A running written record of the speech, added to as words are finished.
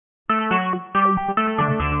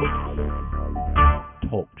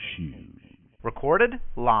Shoes. Recorded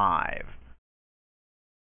live.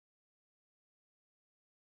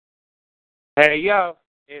 Hey, yo,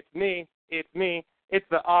 it's me, it's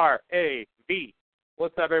the R-A-V.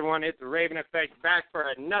 What's up, everyone? It's Raven Effect back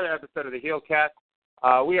for another episode of the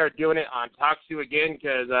Heelcast. We are doing it on TalkShoe again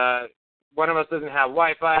because one of us doesn't have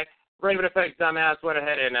Wi-Fi. Raven Effect dumbass went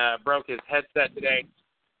ahead and broke his headset today,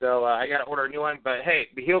 so I got to order a new one. But, hey,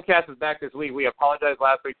 the Heelcast is back this week. We apologize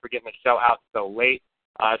last week for getting the show out so late.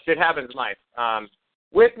 Shit happens in life.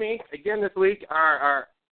 With me, again this week, our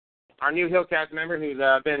new Heelcast member who's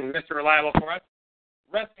been Mr. Reliable for us,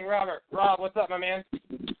 Wrestling Robert. Rob, what's up, my man?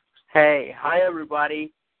 Hey, hi,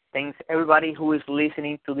 everybody. Thanks, everybody who is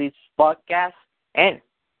listening to this podcast. And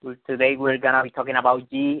today we're going to be talking about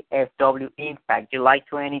GFW Impact, July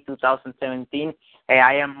 20, 2017. Hey,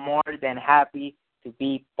 I am more than happy to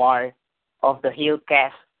be part of the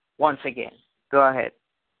Heelcast once again. Go ahead.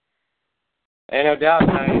 Hey, no doubt.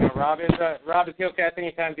 Rob is Heelcast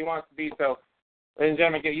anytime he wants to be. So, ladies and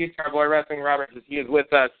gentlemen, get used to our boy Wrestling Robert as he is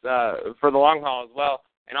with us for the long haul as well.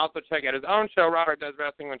 And also check out his own show, Robert Does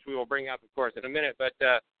Wrestling, which we will bring up, of course, in a minute. But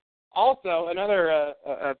also another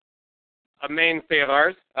a mainstay of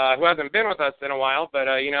ours who hasn't been with us in a while, but,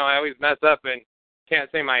 I always mess up and can't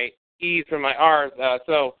say my E's from my R's.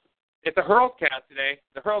 So it's a Heelcast today.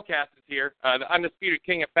 The Heelcast is here. The undisputed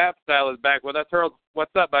king of Fat Style is back with us. Hurl,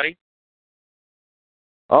 what's up, buddy?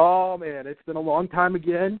 Oh, man, it's been a long time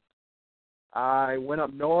again. I went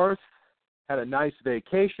up north, had a nice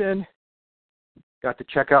vacation, got to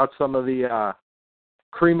check out some of the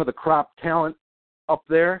cream of the crop talent up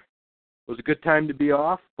there. It was a good time to be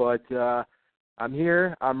off, but I'm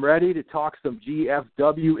here. I'm ready to talk some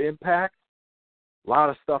GFW Impact. A lot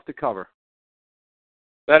of stuff to cover.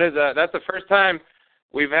 That's the first time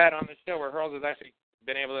we've had on the show where Hurls has actually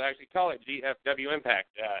been able to actually call it GFW Impact.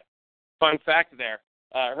 Fun fact there.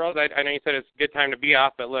 Hurls, I know you said it's a good time to be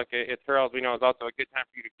off, but look, it's Hurls. We know it's also a good time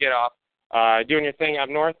for you to get off. Doing your thing up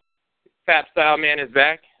north. Fat Style Man is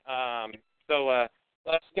back. So I'm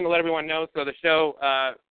just going to let everyone know. So the show,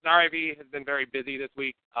 RIV has been very busy this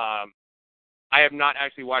week. I have not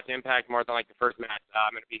actually watched Impact more than like the first match.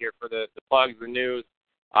 I'm going to be here for the plugs, the news,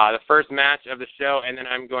 the first match of the show, and then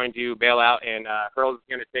I'm going to bail out, and Hurls is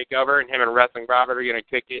going to take over, and him and Wrestling Robert are going to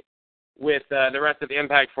kick it with the rest of the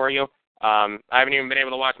Impact for you. I haven't even been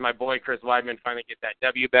able to watch my boy Chris Weidman finally get that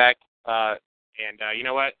W back. And you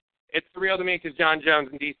know what? It's surreal to me because John Jones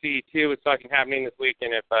in DC, too, is fucking happening this week.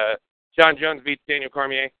 And if John Jones beats Daniel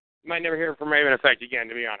Cormier, you might never hear from Raven Effect again,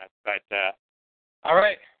 to be honest. But, all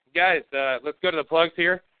right, guys, let's go to the plugs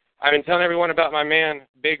here. I've been telling everyone about my man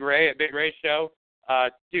Big Ray at Big Ray's show.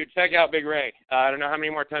 Dude, check out Big Ray. I don't know how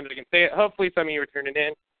many more times I can say it. Hopefully some of you are tuning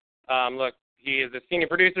in. Look, he is a senior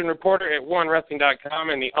producer and reporter at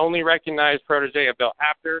OneWrestling.com and the only recognized protege of Bill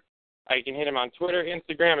Apter. You can hit him on Twitter,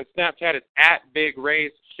 Instagram, and Snapchat. It's at Big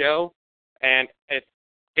Ray's Show. And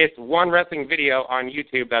it's One Wrestling Video on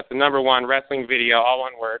YouTube. That's the number one wrestling video, all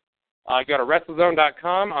one word. Go to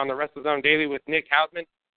WrestleZone.com on the WrestleZone Daily with Nick Hausman.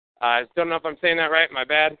 I still don't know if I'm saying that right. My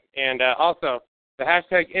bad. And also, the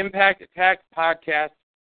hashtag Impact Attack podcast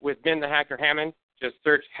with Ben the Hacker Hammond. Just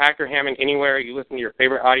search Hacker Hammond anywhere you listen to your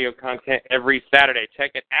favorite audio content every Saturday.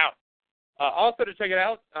 Check it out. Also, to check it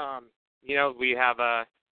out, we have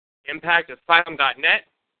ImpactAsylum.net.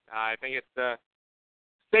 I think it's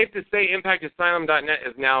safe to say ImpactAsylum.net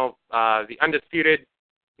is now the undisputed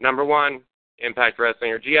number one Impact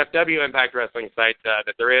Wrestling or GFW Impact Wrestling site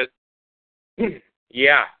that there is.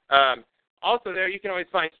 Yeah. Also, there you can always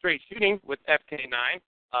find Straight Shooting with FK9.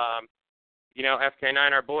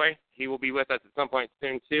 FK9, our boy, he will be with us at some point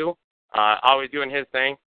soon, too. Always doing his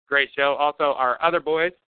thing. Great show. Also, our other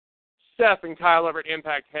boys, Steph and Kyle over at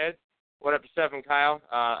Impact Heads. What up to Steph and Kyle?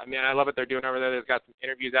 I love what they're doing over there. They've got some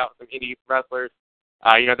interviews out with some indie wrestlers.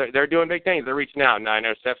 They're doing big things. They're reaching out. And I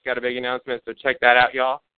know Steph's got a big announcement, so check that out,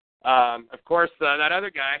 y'all. Of course, that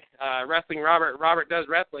other guy, Wrestling Robert. Robert Does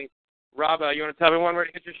Wrestling. Rob, you want to tell everyone where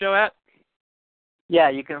to get your show at? Yeah,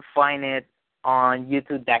 you can find it on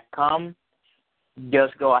YouTube.com.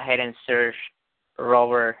 Just go ahead and search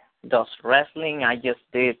Robert Does Wrestling. I just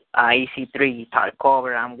did a EC3 guitar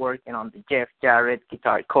cover. I'm working on the Jeff Jarrett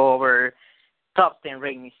guitar cover, top 10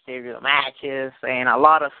 Rey Mysterio matches, and a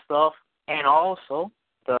lot of stuff. And also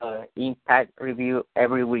the Impact review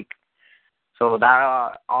every week. So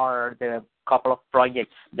that are the couple of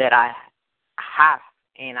projects that I have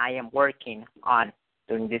and I am working on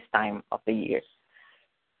during this time of the year.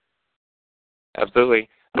 Absolutely.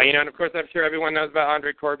 And of course, I'm sure everyone knows about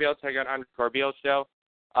Andre Corbeil. Check out Andre Corbeil's show.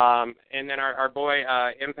 And then our boy,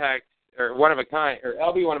 Impact, or One of a Kind, or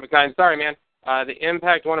LB One of a Kind. Sorry, man. the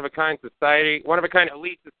Impact One of a Kind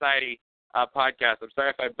Elite Society podcast. I'm sorry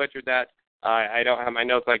if I butchered that. I don't have my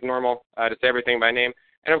notes like normal to say everything by name.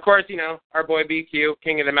 And of course, our boy BQ,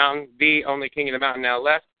 King of the Mountain, the only King of the Mountain now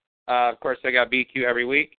left. Of course, I got BQ every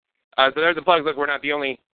week. So there's a plug. Look, we're not the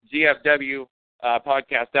only GFW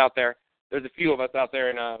podcast out there. There's a few of us out there,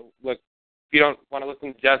 and look, if you don't want to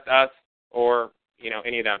listen to just us or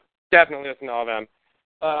any of them, definitely listen to all of them.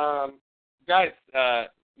 Guys,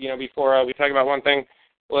 before we talk about one thing,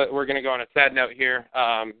 we're going to go on a sad note here.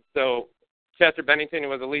 So Chester Bennington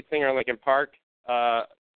was the lead singer in Linkin Park.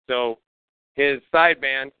 So his side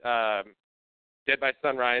band, Dead by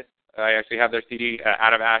Sunrise, I actually have their CD,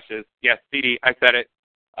 Out of Ashes. Yes, CD, I said it.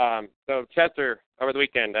 So Chester, over the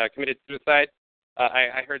weekend, committed suicide.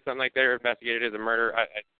 I heard something like they were investigated as a murder.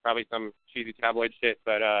 Probably some cheesy tabloid shit,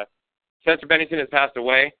 but Chester Bennington has passed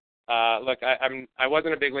away. Look, I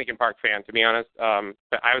wasn't a big Linkin Park fan, to be honest,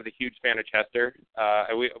 but I was a huge fan of Chester.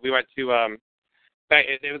 We went to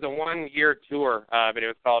it was a 1-year tour, but it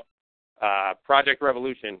was called Project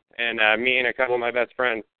Revolution, and me and a couple of my best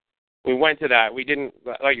friends, we went to that.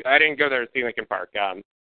 I didn't go there to see Linkin Park. I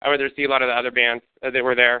went there to see a lot of the other bands that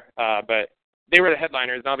were there, but they were the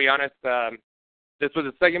headliners. And I'll be honest, this was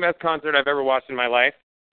the second best concert I've ever watched in my life.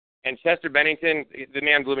 And Chester Bennington, the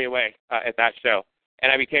man blew me away at that show.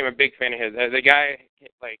 And I became a big fan of his. As a guy,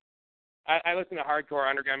 I listen to hardcore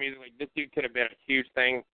underground music. This dude could have been a huge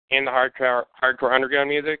thing in the hardcore underground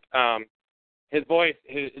music. His voice,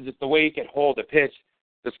 just the way he could hold the pitch,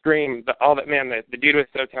 the scream, all that, man, the dude was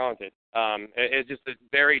so talented. It's just a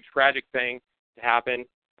very tragic thing to happen.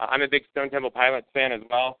 I'm a big Stone Temple Pilots fan as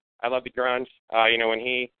well. I love the grunge. When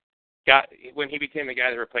he became the guy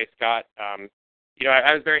that replaced Scott,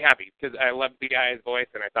 I was very happy because I loved the guy's voice,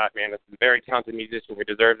 and I thought, man, this is a very talented musician who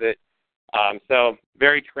deserves it. So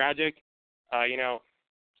very tragic,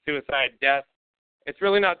 suicide, death. It's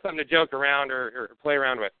really not something to joke around or play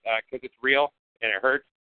around with because it's real and it hurts.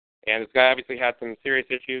 And this guy obviously had some serious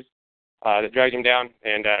issues that dragged him down.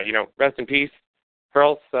 And, rest in peace.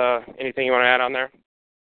 Pearls, anything you want to add on there?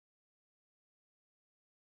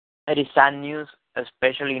 It is sad news,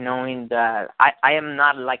 especially knowing that I am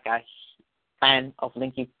not like a fan of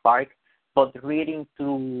Linkin Park, but reading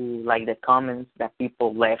through the comments that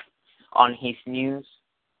people left on his news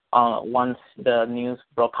once the news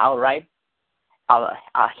broke out, right?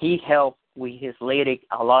 He helped with his lyric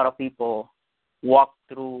a lot of people walk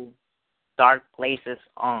through dark places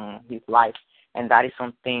on his life, and that is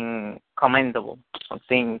something commendable,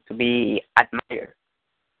 something to be admired.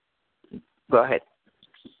 Go ahead.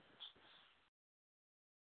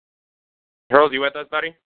 Harold, you with us,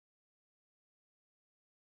 buddy?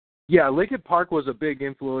 Yeah, Linkin Park was a big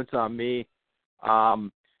influence on me. I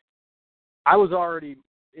was already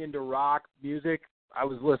into rock music. I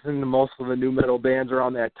was listening to most of the new metal bands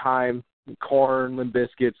around that time, Korn, Limp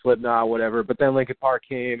Bizkit, Slipknot, whatever. But then Linkin Park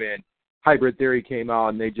came and Hybrid Theory came out,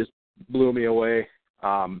 and they just blew me away.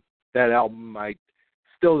 That album,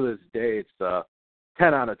 still to this day, it's a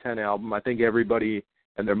 10 out of 10 album. I think everybody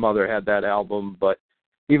and their mother had that album, but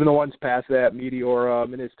even the ones past that, Meteora,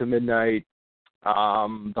 Minutes to Midnight,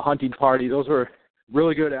 The Hunting Party, those were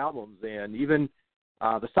really good albums. And even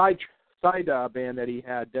the side band that he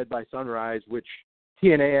had, Dead by Sunrise, which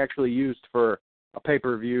TNA actually used for a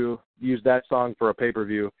pay-per-view, used that song for a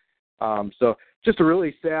pay-per-view. So just a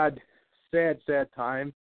really sad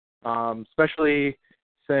time, especially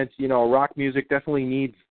since, rock music definitely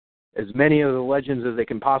needs as many of the legends as they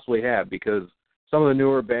can possibly have, because some of the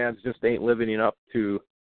newer bands just ain't living up to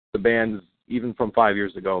the bands even from 5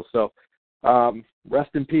 years ago. So rest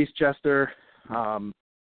in peace, Chester.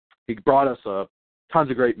 He brought us tons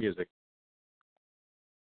of great music.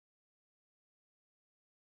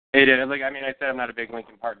 It is. I said I'm not a big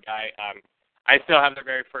Linkin Park guy. I still have their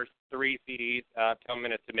very first 3 CDs, 10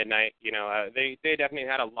 Minutes to Midnight. They definitely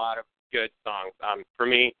had a lot of good songs. For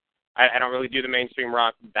me, I don't really do the mainstream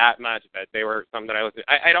rock that much, but they were some that I listened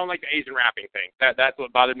to. I don't like the Asian rapping thing. That's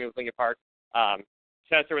what bothered me with Linkin Park.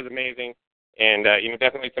 Chester was amazing, and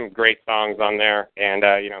definitely some great songs on there. And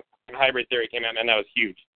Hybrid Theory came out, and that was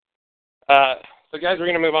huge. So guys, we're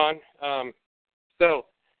gonna move on. So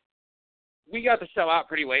we got the show out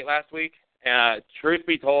pretty late last week. Truth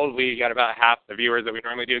be told, we got about half the viewers that we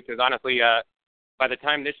normally do, because honestly, by the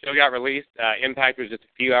time this show got released, Impact was just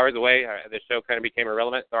a few hours away. The show kind of became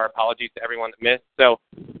irrelevant, so our apologies to everyone that missed. So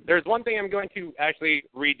there's one thing I'm going to actually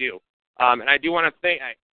redo, and I do want to thank.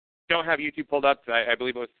 I don't have YouTube pulled up. So I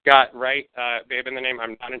believe it was Scott Wright, may have been the name.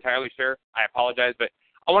 I'm not entirely sure. I apologize, but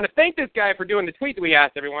I want to thank this guy for doing the tweet that we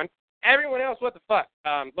asked everyone. Everyone else, what the fuck?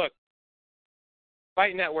 Look,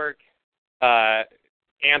 Fight Network,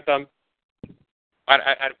 Anthem,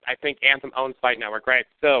 I think Anthem owns Fight Network, right?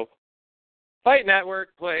 So Fight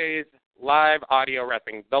Network plays live audio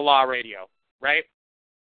wrestling, the Law Radio, right?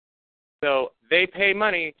 So they pay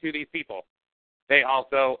money to these people. They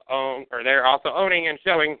also own, or they're also owning and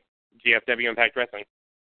showing GFW Impact Wrestling.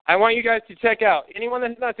 I want you guys to check out, anyone that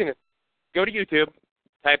has not seen this, go to YouTube,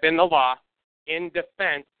 type in The Law in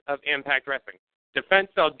defense of Impact Wrestling. Defense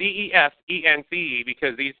spelled D-E-F-E-N-C-E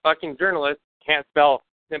because these fucking journalists can't spell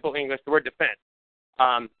simple English, the word defense.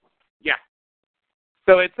 Yeah.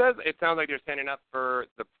 So it sounds like they're standing up for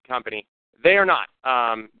the company. They are not.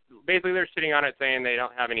 Basically, they're shitting on it, saying they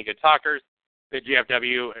don't have any good talkers. The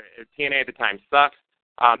GFW, TNA at the time sucks.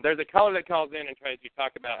 There's a caller that calls in and tries to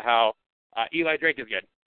talk about how Eli Drake is good.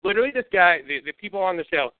 Literally, this guy, the people on the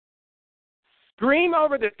show, scream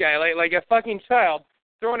over this guy like a fucking child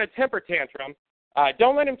throwing a temper tantrum.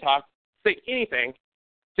 Don't let him talk, say anything.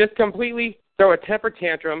 Just completely throw a temper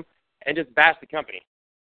tantrum and just bash the company.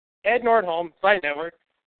 Ed Nordholm, Fight Network,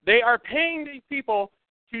 they are paying these people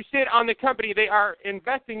to shit on the company they are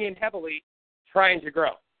investing in heavily, trying to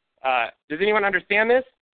grow. Does anyone understand this?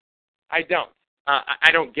 I don't.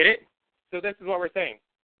 I don't get it. So this is what we're saying.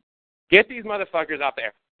 Get these motherfuckers out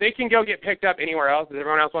there. They can go get picked up anywhere else.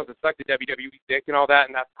 Everyone else wants to suck the WWE dick and all that,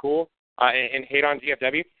 and that's cool, and hate on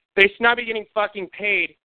GFW. They should not be getting fucking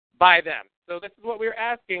paid by them. So this is what we're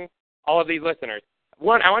asking all of these listeners.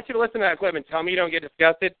 One, I want you to listen to that clip and tell me you don't get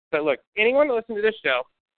disgusted. But look, anyone that listens to this show,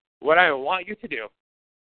 what I want you to do,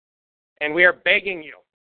 and we are begging you,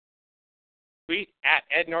 tweet at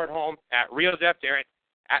Ed Nordholm, at Real Jeff Jarrett,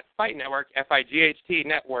 at Fight Network, F-I-G-H-T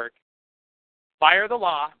Network, fire the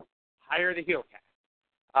Law, hire the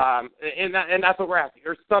Heelcast. And that's what we're asking,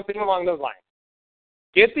 or something along those lines.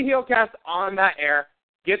 Get the Heelcast on that air.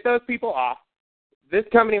 Get those people off. This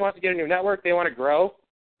company wants to get a new network. They want to grow.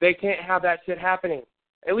 They can't have that shit happening,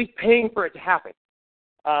 at least paying for it to happen.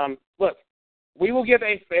 Look, we will give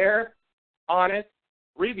a fair, honest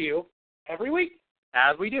review every week,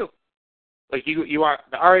 as we do. Like you want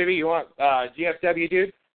the RAV, you want GFW,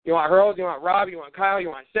 dude. You want Hurls, you want Rob, you want Kyle, you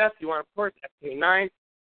want Chef, you want, of course, FK9.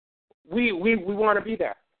 We want to be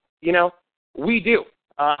there. You know, we do.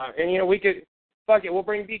 And, you know, we could, fuck it, we'll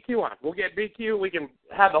bring BQ on. We'll get BQ. We can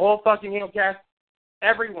have the whole fucking Heelcast.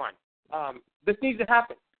 Everyone. This needs to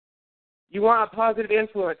happen. You want a positive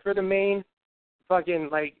influence for the main fucking,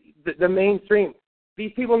 like, the mainstream.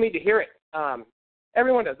 These people need to hear it.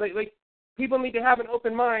 Everyone does. Like, people need to have an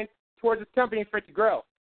open mind towards this company for it to grow.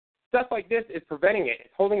 Stuff like this is preventing it.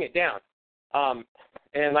 It's holding it down.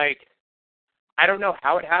 And, like, I don't know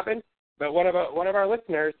how it happened, but one of our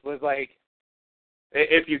listeners was like,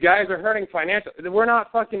 if you guys are hurting financially, we're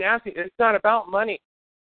not fucking asking. It's not about money.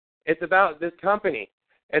 It's about this company.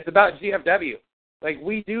 It's about GFW. Like,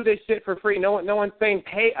 we do this shit for free. No one's saying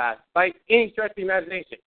pay us by any stretch of the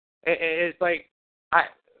imagination. It's like,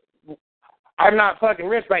 I'm not fucking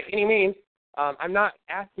rich by any means. I'm not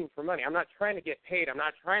asking for money. I'm not trying to get paid. I'm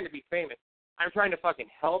not trying to be famous. I'm trying to fucking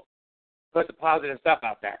help put the positive stuff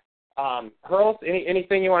out there. Hurls,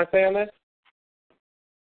 anything you want to say on this?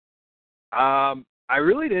 I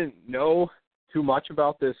really didn't know too much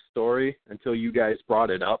about this story until you guys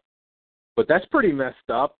brought it up. But that's pretty messed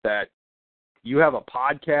up that you have a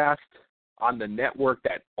podcast on the network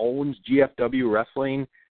that owns GFW Wrestling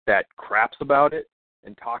that craps about it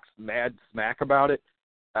and talks mad smack about it.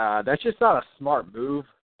 That's just not a smart move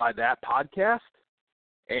by that podcast.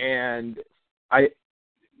 And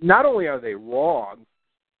not only are they wrong,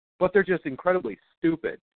 but they're just incredibly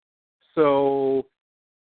stupid. So,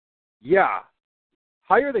 yeah,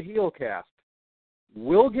 hire the Heelcast.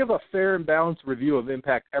 We'll give a fair and balanced review of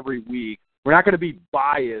Impact every week. We're not going to be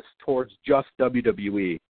biased towards just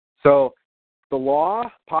WWE. So, the Law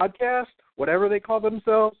podcast, whatever they call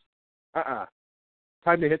themselves,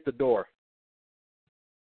 time to hit the door.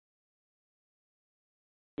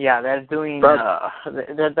 Yeah, they're doing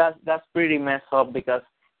that's pretty messed up because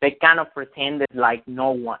they kind of pretended like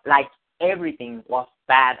everything was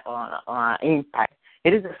bad on Impact.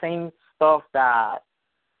 It is the same stuff that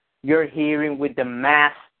you're hearing with the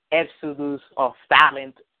mass exodus of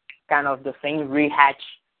talent, kind of the same rehash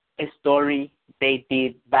story they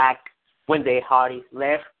did back when the Hardys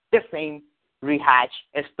left, the same rehash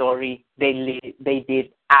story they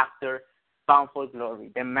did after Bound for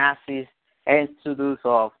Glory, the massive exodus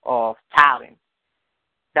of talent.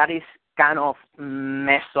 That is kind of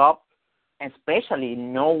messed up, especially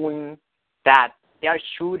knowing that they are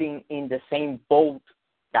shooting in the same boat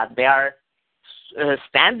that they are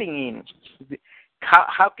standing in.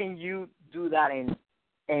 How can you do that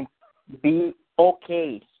and be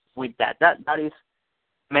okay with that? That is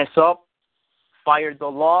mess up. Fire the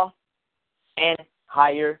Law and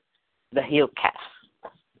hire the Heelcast.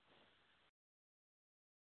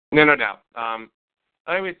 No doubt.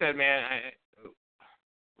 Like we said, man,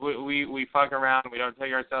 we fuck around. We don't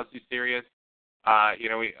take ourselves too serious. I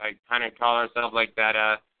kind of call ourselves like that.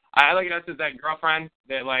 I look at us as that girlfriend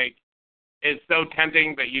that like is so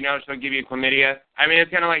tempting, but she'll give you chlamydia. I mean,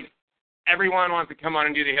 it's kind of like everyone wants to come on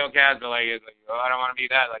and do the Heelcast, but like, it's like, I don't want to be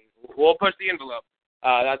that. Like, we'll push the envelope.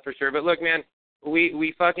 That's for sure. But look, man,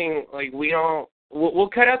 we fucking like we don't. We'll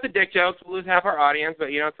cut out the dick jokes. We'll lose half our audience, but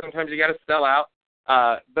sometimes you got to sell out.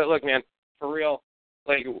 But look, man, for real,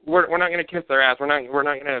 like we're not gonna kiss their ass. We're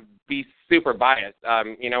not gonna be super biased.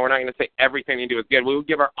 We're not gonna say everything they do is good. We will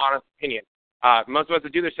give our honest opinion. Most of us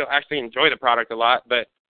that do this show actually enjoy the product a lot, but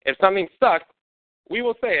if something sucks, we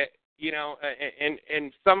will say it.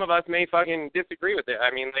 And some of us may fucking disagree with it.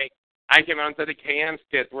 I mean, like I came out and said the KM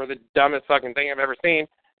skits were the dumbest fucking thing I've ever seen.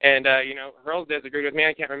 And, Hurls disagreed with me.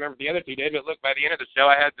 I can't remember if the other two did, but look, by the end of the show,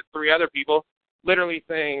 I had the three other people literally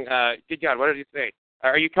saying, good God, what did he say?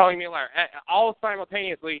 Are you calling me a liar? All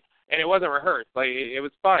simultaneously, and it wasn't rehearsed. Like, it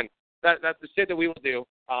was fun. That's the shit that we will do.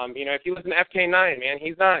 If you listen to FK9, man,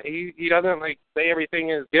 he doesn't, like, say everything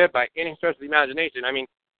is good by any stretch of the imagination. I mean,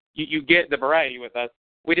 you get the variety with us.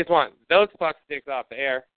 We just want those fuck sticks off the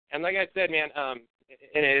air. And like I said, man,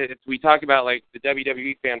 we talk about, like, the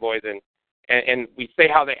WWE fanboys, and we say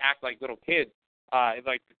how they act like little kids,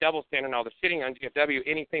 like the double standard and all the shitting on GFW,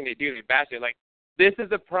 anything they do, they bash it. Like, this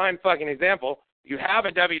is a prime fucking example. You have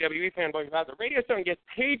a WWE fanboy who has a radio show and gets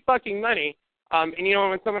paid fucking money, and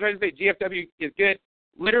when someone tries to say GFW is good,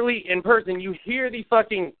 literally in person, you hear the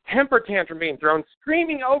fucking temper tantrum being thrown,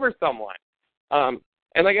 screaming over someone.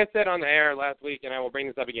 And like I said on the air last week, and I will bring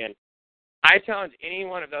this up again, I challenge any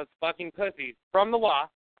one of those fucking pussies from the law.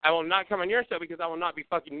 I will not come on your show because I will not be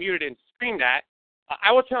fucking muted and screamed at.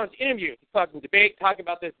 I will challenge any of you to fucking debate, talk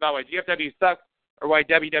about this, about why GFW sucks or why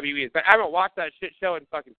WWE is. But I haven't watched that shit show in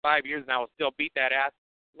fucking 5 years, and I will still beat that ass.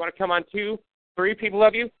 You want to come on 2, 3 people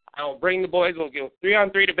of you? I will bring the boys. We'll go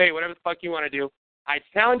 3-on-3 debate, whatever the fuck you want to do. I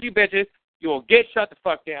challenge you bitches. You will get shut the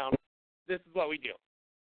fuck down. This is what we do.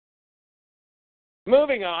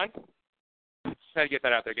 Moving on. Try to get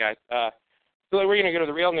that out there, guys. So we're going to go to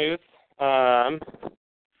the real news.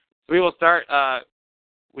 We will start. I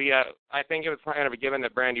think it was kind of a given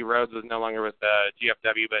that Brandy Rhodes was no longer with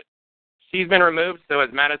GFW, but she's been removed. So is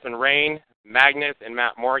Madison Rayne, Magnus, and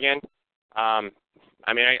Matt Morgan. I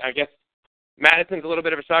guess Madison's a little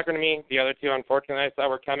bit of a shocker to me. The other two, unfortunately, I saw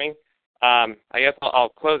were coming. I guess I'll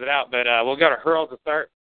close it out, but we'll go to Hurls to start.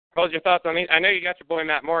 Hurls, your thoughts on these? I know you got your boy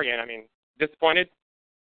Matt Morgan. I mean, disappointed?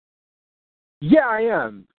 Yeah, I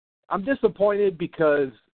am. I'm disappointed because,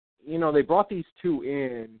 they brought these two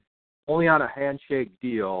in only on a handshake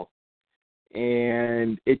deal,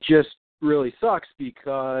 and it just really sucks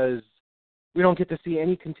because we don't get to see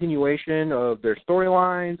any continuation of their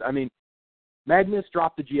storylines. I mean, Magnus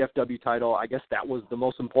dropped the GFW title. I guess that was the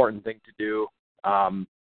most important thing to do.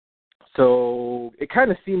 So it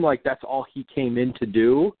kind of seemed like that's all he came in to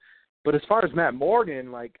do. But as far as Matt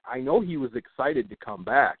Morgan, like, I know he was excited to come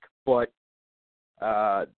back, but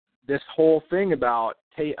this whole thing about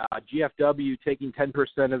GFW taking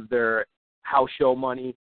 10% of their house show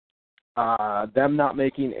money, them not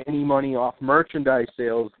making any money off merchandise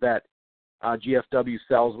sales that GFW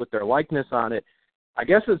sells with their likeness on it, I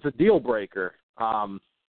guess it's a deal breaker.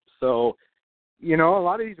 So, a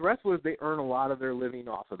lot of these wrestlers, they earn a lot of their living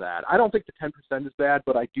off of that. I don't think the 10% is bad,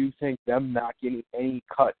 but I do think them not getting any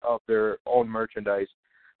cut of their own merchandise,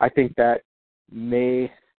 I think that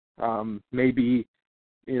may be,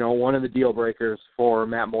 one of the deal breakers for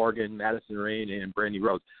Matt Morgan, Madison Rayne, and Brandy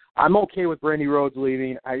Rhodes. I'm okay with Brandy Rhodes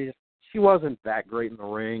leaving. She wasn't that great in the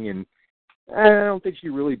ring, and I don't think she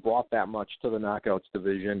really brought that much to the Knockouts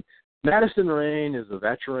division. Madison Rayne is a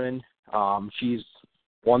veteran. She's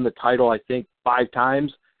won the title, I think, 5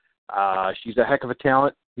 times. She's a heck of a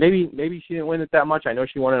talent. Maybe she didn't win it that much. I know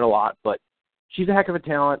she won it a lot, but she's a heck of a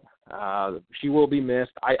talent. She will be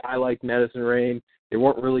missed. I like Madison Rayne. They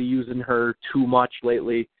weren't really using her too much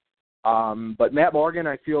lately. But Matt Morgan,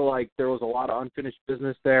 I feel like there was a lot of unfinished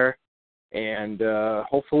business there. And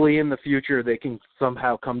hopefully in the future they can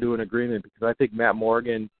somehow come to an agreement, because I think Matt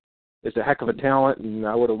Morgan is a heck of a talent, and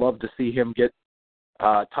I would have loved to see him get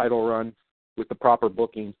a title run with the proper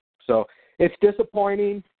booking. So it's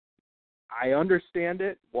disappointing. I understand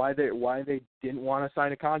it, why they didn't want to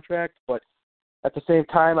sign a contract, but at the same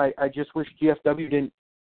time, I just wish GFW didn't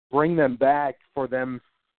bring them back for them,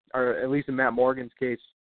 or at least in Matt Morgan's case,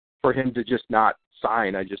 for him to just not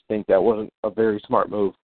sign. I just think that wasn't a very smart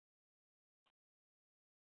move.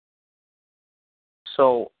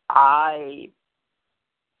 So I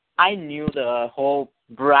I knew the whole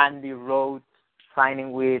Brandy Rhodes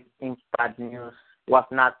signing with Impact News was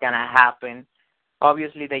not going to happen.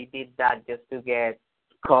 Obviously, they did that just to get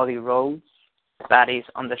Cody Rhodes. That is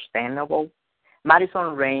understandable.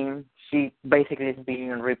 Madison Rayne, she basically is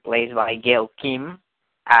being replaced by Gail Kim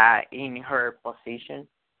in her position.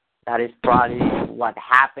 That is probably what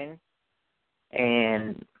happened.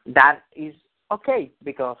 And that is okay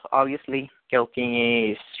because obviously Gail Kim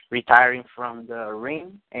is retiring from the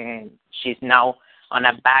ring and she's now on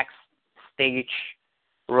a backstage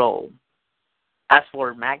role. As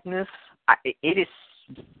for Magnus, it is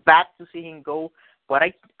bad to see him go, but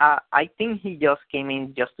I think he just came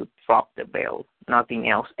in just to drop the belt, nothing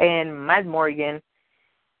else. And Matt Morgan,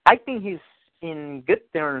 I think he's in good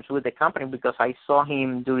terms with the company because I saw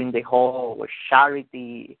him during the whole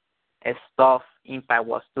charity stuff Impact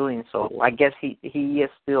was doing. So I guess he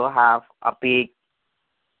still have a big,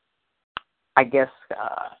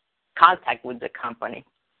 contact with the company.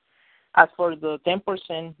 As for the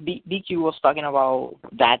 10%, BQ was talking about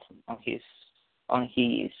that on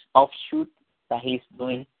his offshoot that he's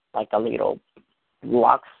doing, like a little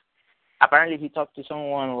vlogs. Apparently, he talked to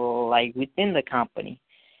someone like within the company,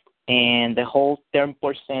 and the whole 10%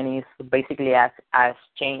 is basically as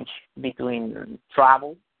change between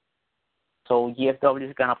travel. So GFW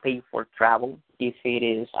is gonna pay for travel if it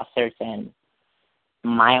is a certain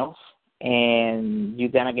miles, and you're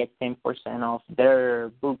gonna get 10% of their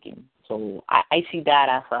booking. So I see that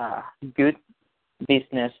as a good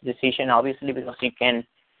business decision, obviously, because you can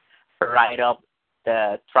write up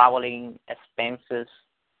the traveling expenses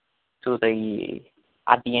at the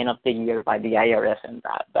end of the year by the IRS and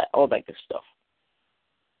that all that good stuff.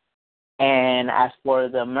 And as for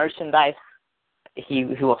the merchandise, he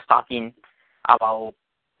was talking about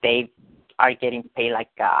they are getting paid like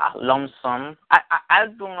a lump sum. I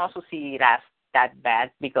don't also see it as that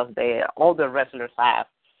bad because all the wrestlers have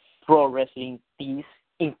pro wrestling tees,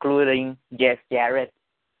 including Jeff Jarrett.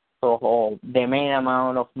 So the main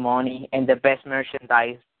amount of money and the best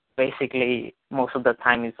merchandise basically most of the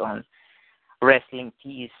time is on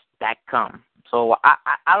WrestlingTees.com. So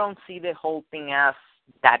I don't see the whole thing as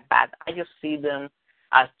that bad. I just see them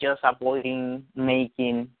as just avoiding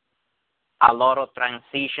making a lot of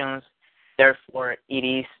transitions. Therefore, it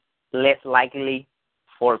is less likely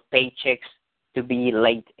for paychecks to be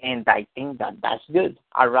late, and I think that's good.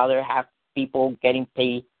 I'd rather have people getting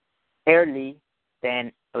paid early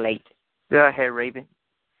than late. Go ahead, Raven.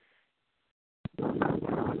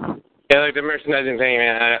 Yeah, like the merchandising thing,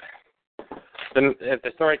 man. If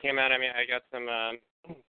the story came out, I mean, I got some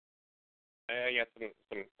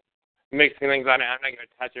mixed feelings on it. I'm not going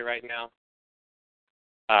to touch it right now.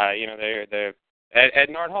 They're Ed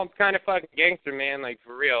Nordholm's kind of fucking gangster, man. Like,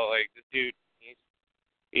 for real. Like, this dude,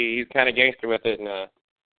 he's kind of gangster with it. And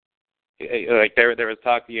like there was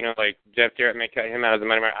talk, like Jeff Jarrett may cut him out as a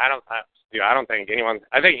money man. I don't think anyone.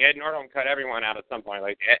 I think Ed Nordholm cut everyone out at some point.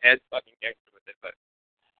 Like Ed's fucking gangster with it. But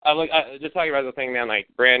just talking about the thing, man. Like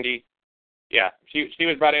Brandy, yeah, she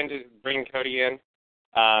was brought in to bring Cody in.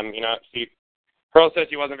 Pearl said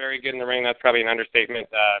she wasn't very good in the ring. That's probably an understatement.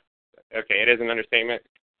 Okay, it is an understatement.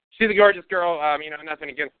 She's a gorgeous girl. Nothing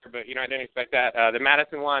against her, but I didn't expect that. The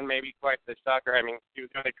Madison one, maybe quite the shocker. I mean, she was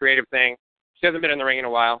doing a creative thing. She hasn't been in the ring in a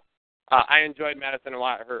while. I enjoyed Madison a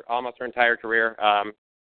lot, almost her entire career,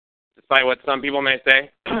 despite what some people may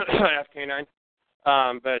say. FK9.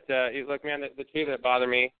 But look, man, the two that bother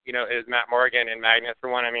me, is Matt Morgan and Magnus. For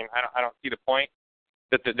one, I mean, I don't see the point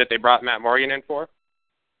that they brought Matt Morgan in for.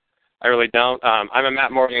 I really don't. I'm a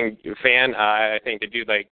Matt Morgan fan. I think the dude,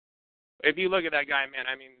 like, if you look at that guy, man,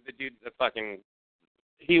 I mean, the dude's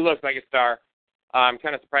he looks like a star. I'm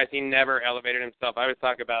kind of surprised he never elevated himself. I always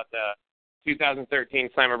talk about the 2013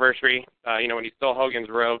 Slammiversary, when he stole Hogan's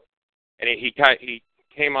robe, and he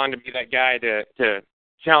came on to be that guy to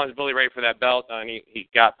challenge Bully Ray for that belt, and he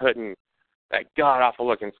got put in that god-awful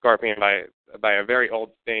looking Scorpion by a very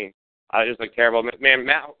old Sting. It just looked terrible. Man,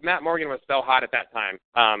 Matt Morgan was so hot at that time,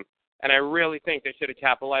 and I really think they should have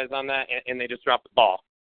capitalized on that, and they just dropped the ball.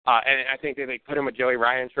 And I think they put him with Joey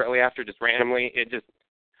Ryan shortly after, just randomly.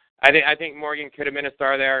 I think Morgan could have been a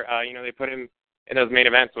star there. They put him in those main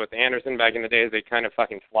events with Anderson back in the days. They kind of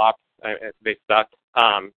fucking flopped. They sucked.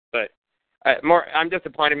 But I'm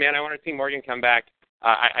disappointed, man. I want to see Morgan come back.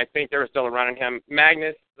 I think there was still a run on him.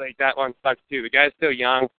 Magnus, like, that one sucks too. The guy's still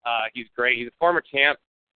young. He's great. He's a former champ.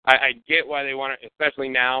 I get why they want it, especially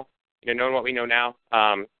now, knowing what we know now.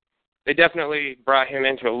 They definitely brought him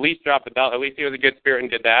in to at least drop the belt. At least he was a good spirit and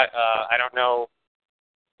did that. I don't know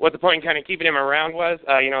what the point in kind of keeping him around was.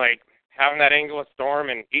 Like having that angle with Storm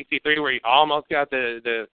and EC3 where he almost got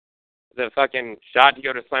the the fucking shot to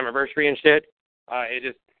go to Slammiversary and shit. It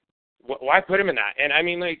just, why put him in that? And I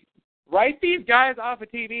mean, like, write these guys off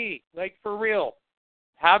of TV, like, for real.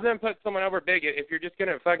 Have them put someone over big. If you're just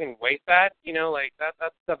gonna fucking waste that, you know, like that's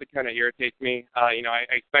stuff that kind of irritates me. You know, I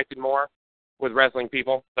expected more with wrestling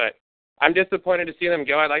people, but I'm disappointed to see them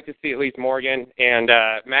go. I'd like to see at least Morgan and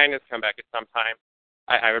Magnus come back at some time.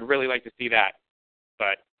 I would really like to see that,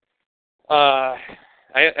 but I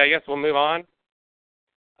guess we'll move on.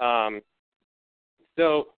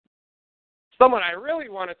 So someone I really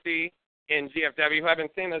want to see in GFW, who I've been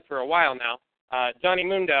saying this for a while now, Johnny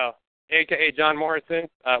Mundo, a.k.a. John Morrison,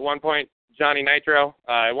 at one point Johnny Nitro,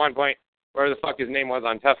 at one point whatever the fuck his name was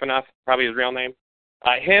on Tough Enough, probably his real name.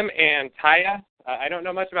 Him and Taya, I don't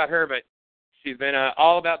know much about her, but she's been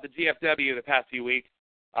all about the GFW the past few weeks.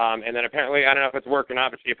 And then apparently, I don't know if it's work or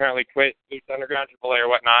not, but she apparently quit East Underground AAA or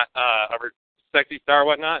whatnot, over Sexy Star or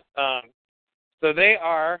whatnot. So they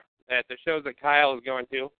are, at the shows that Kyle is going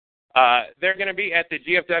to, they're going to be at the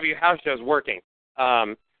GFW house shows working.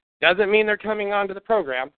 Doesn't mean they're coming onto the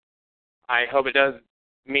program. I hope it does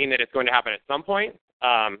mean that it's going to happen at some point,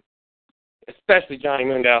 especially Johnny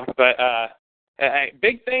Mundo. But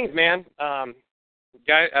big things, man.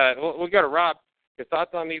 We'll go to Rob. Your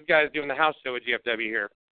thoughts on these guys doing the house show at GFW here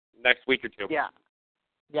next week or two?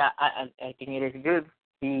 Yeah, I think it is good.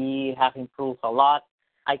 He has improved a lot.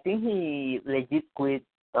 I think he legit quit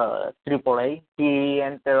AAA. He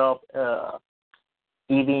ended up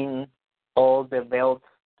giving all the belts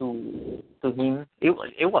to him.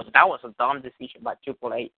 That was a dumb decision by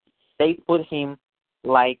AAA. They put him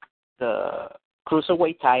like the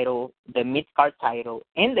cruiserweight title, the mid-card title,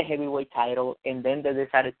 and the heavyweight title, and then they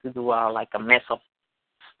decided to do like a mess of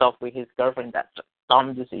stuff with his girlfriend. That's a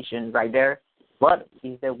dumb decision right there. But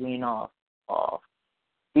he's the winner of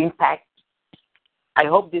Impact. I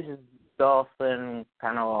hope this doesn't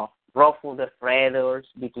kind of ruffle the feathers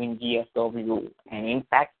between GFW and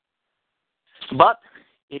Impact. But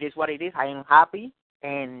it is what it is. I am happy,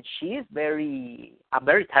 and she is a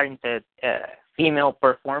very talented female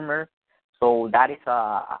performer. So that is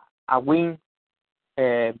a win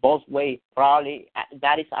both ways. Probably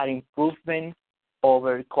that is an improvement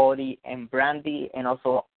over Cody and Brandy, and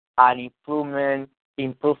also an improvement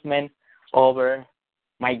over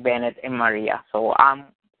Mike Bennett and Maria. So I'm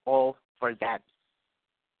all for that.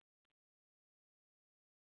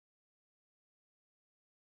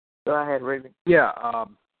 Go ahead, Raven. Yeah,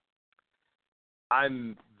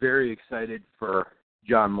 I'm very excited for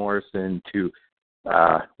John Morrison to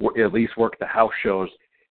at least work the house shows.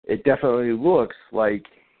 It definitely looks like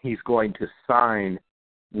he's going to sign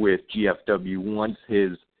with GFW once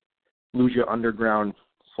his Lucha Underground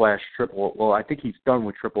 / Triple. Well, I think he's done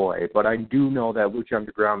with AAA, but I do know that Lucha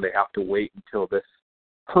Underground, they have to wait until this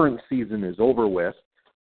current season is over with,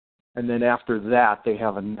 and then after that they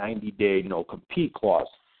have a 90-day no compete clause.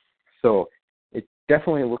 So it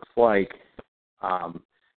definitely looks like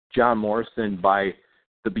John Morrison, by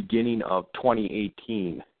the beginning of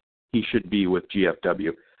 2018, he should be with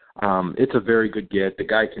GFW. It's a very good get. The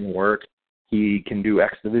guy can work. He can do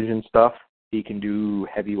X Division stuff. He can do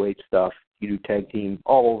heavyweight stuff. He can do tag team,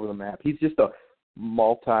 all over the map. He's just a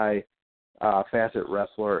multi-facet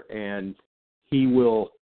wrestler, and he will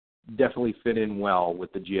definitely fit in well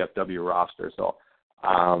with the GFW roster. So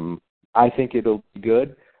I think it'll be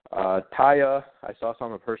good. Taya, I saw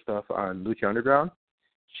some of her stuff on Lucha Underground.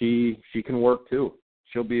 She can work too.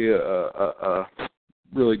 She'll be a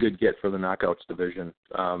really good get for the Knockouts division.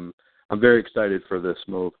 I'm very excited for this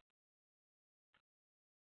move.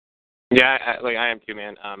 Yeah, I am too,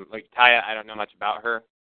 man. Like Taya, I don't know much about her.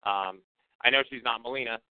 I know she's not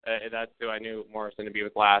Melina. That's who I knew Morrison to be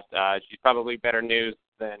with last. She's probably better news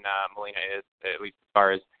than Melina is, at least as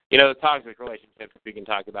far as, the toxic relationships we can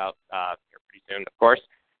talk about here pretty soon, of course.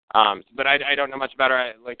 But I don't know much about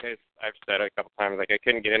her. Like I've said a couple times, like I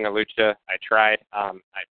couldn't get into Lucha. I tried. I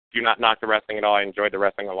do not knock the wrestling at all. I enjoyed the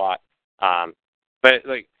wrestling a lot. But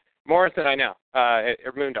like Morrison, I know.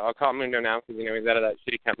 Or Mundo. I'll call him Mundo now because he's out of that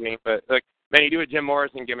shitty company. But like, man, you do a Jim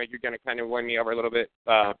Morrison gimmick, you're gonna kind of win me over a little bit.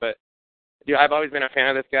 But dude, I've always been a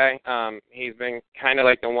fan of this guy. He's been kind of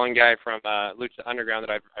like the one guy from Lucha Underground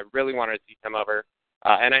that I really wanted to see come over.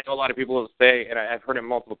 And I know a lot of people will say, and I've heard it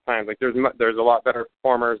multiple times, like there's a lot better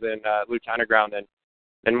performers in Lucha Underground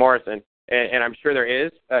than Morrison, and I'm sure there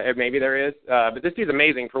is, maybe there is. But this dude's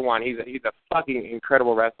amazing for one. He's a fucking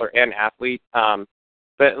incredible wrestler and athlete.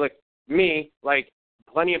 But like me, like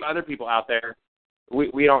plenty of other people out there,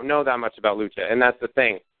 we don't know that much about Lucha, and that's the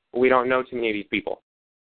thing. We don't know too many of these people.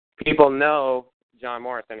 People know John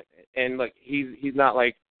Morrison, and like he's not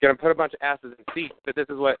like gonna put a bunch of asses in seats. But this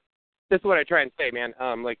is what I try and say, man.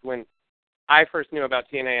 Like when I first knew about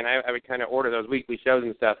TNA, and I would kind of order those weekly shows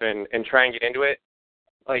and stuff and try and get into it.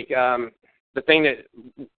 Like, the thing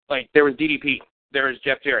that, like, there was DDP, there was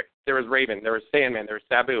Jeff Jarrett, there was Raven, there was Sandman, there was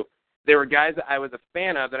Sabu. There were guys that I was a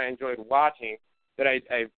fan of that I enjoyed watching, that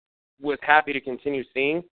I was happy to continue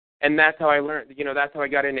seeing. And that's how I learned, that's how I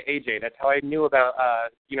got into AJ. That's how I knew about,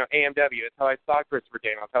 AMW. That's how I saw Christopher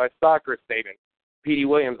Daniels. That's how I saw Chris Sabin, P.D.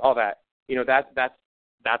 Williams, all that.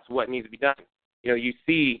 That's what needs to be done. You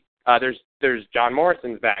see, there's John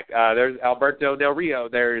Morrison's back. There's Alberto Del Rio.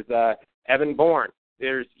 There's Evan Bourne.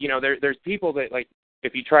 There's people that, like,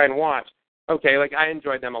 if you try and watch, okay, like, I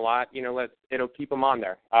enjoyed them a lot. It'll keep them on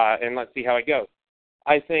there, and let's see how it goes.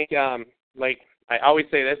 I think, like, I always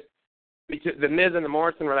say this, the Miz and the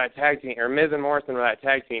Morrison were that tag team, or Miz and Morrison were that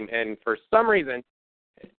tag team, and for some reason,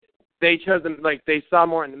 they chose them, like, they saw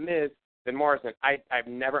more in the Miz than Morrison. I've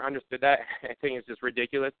never understood that. I think it's just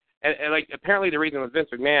ridiculous. And like, apparently the reason was Vince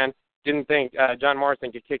McMahon didn't think John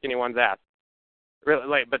Morrison could kick anyone's ass. Really,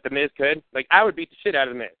 like, but the Miz could. Like, I would beat the shit out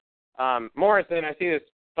of the Miz. Morrison, I see this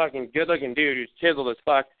fucking good-looking dude who's chiseled as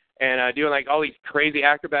fuck and doing, like, all these crazy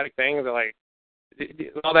acrobatic things, and, like,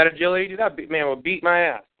 all that agility. That man will beat my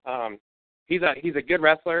ass. He's a good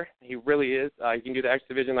wrestler. He really is. He can do the X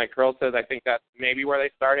Division, like Curl says. I think that's maybe where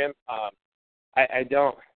they start him. I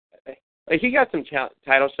don't. Like, he got some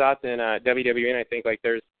title shots in WWE, and I think, like,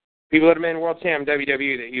 there's people that have been world champ in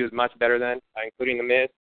WWE that he was much better than, including The Miz.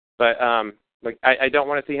 But, like, I don't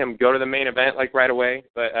want to see him go to the main event, like, right away.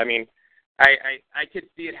 But, I mean, I could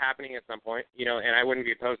see it happening at some point, and I wouldn't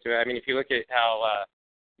be opposed to it. I mean, if you look at how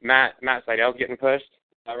Matt Seidel's getting pushed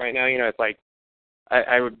right now, it's like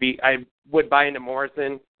I would buy into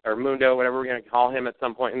Morrison or Mundo, whatever we're going to call him at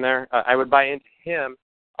some point in there. I would buy into him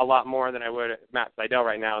a lot more than I would Matt Seidel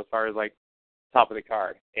right now as far as, like, top of the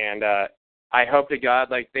card. And I hope to God,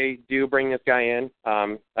 like, they do bring this guy in. I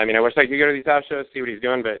mean, I wish I could go to these house shows, see what he's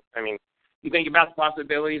doing, but, I mean, you think about the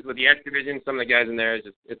possibilities with the X Division, some of the guys in there, it's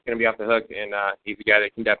going to be off the hook, and he's a guy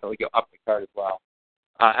that can definitely go up the card as well.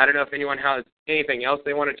 I don't know if anyone has anything else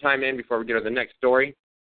they want to chime in before we go to the next story.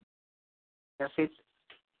 That's it.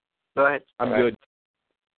 Go ahead. I'm good.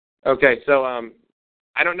 Okay, so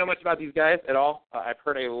I don't know much about these guys at all. I've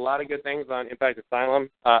heard a lot of good things on Impact Asylum.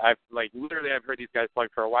 I've heard these guys plug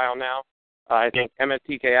for a while now. I think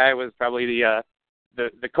MSTKI was probably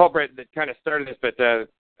the culprit that kind of started this, but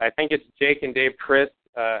I think it's Jake and Dave Chris.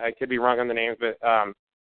 I could be wrong on the names, but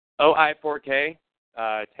OI4K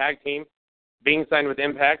tag team being signed with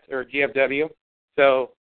Impact or GFW.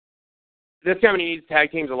 So this company needs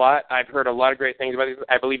tag teams a lot. I've heard a lot of great things about these.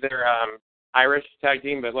 I believe they're Irish tag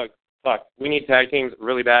team, but look, we need tag teams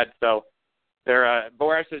really bad. So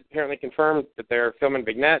Boris has apparently confirmed that they're filming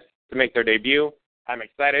vignettes to make their debut. I'm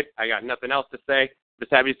excited. I got nothing else to say.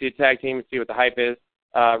 Just happy to see a tag team and see what the hype is.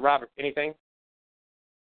 Robert, anything?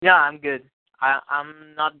 Yeah, I'm good.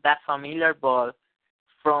 I'm not that familiar, but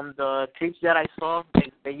from the clips that I saw,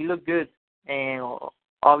 they look good. And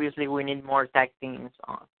obviously, we need more tag teams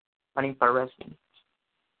on Impact Wrestling.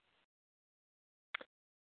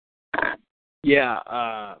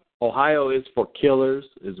 Yeah, Ohio is for killers,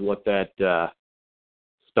 is what that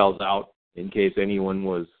spells out. In case anyone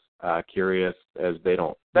was curious, as they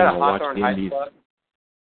don't watch the indies.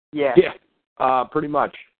 Yeah. Yeah, pretty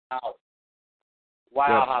much.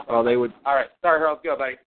 Wow. Yeah. Well, they would. All right. Sorry, Harold. Go,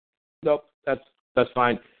 buddy. Nope. That's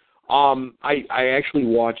fine. I actually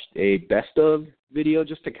watched a best of video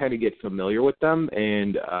just to kind of get familiar with them,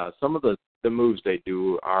 and some of the moves they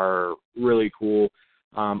do are really cool.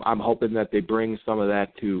 I'm hoping that they bring some of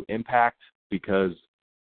that to Impact because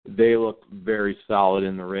they look very solid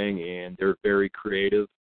in the ring and they're very creative.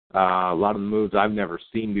 A lot of the moves I've never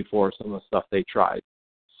seen before, some of the stuff they tried.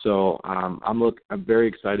 So I'm very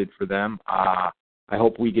excited for them. I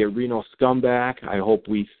hope we get Reno Scum back. I hope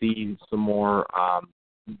we see some more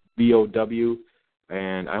BOW,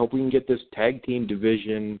 and I hope we can get this tag team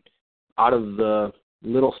division out of the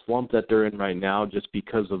little slump that they're in right now just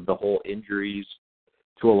because of the whole injuries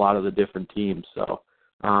to a lot of the different teams. So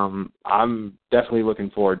I'm definitely looking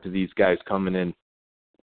forward to these guys coming in.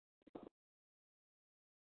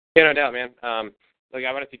 Yeah, no doubt, man. Look,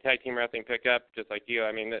 I want to see tag team wrestling pick up, just like you.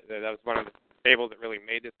 I mean, that was one of the stables that really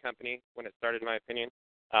made this company when it started, in my opinion.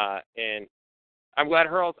 And I'm glad,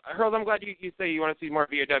 Harold, I'm glad you say you want to see more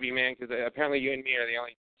VOW, man, because apparently you and me are the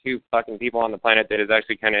only two fucking people on the planet that is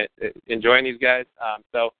actually kind of enjoying these guys.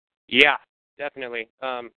 So, yeah, definitely.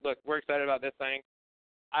 Look, we're excited about this thing.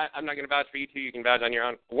 I'm not going to vouch for you two. You can vouch on your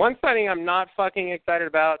own. One signing I'm not fucking excited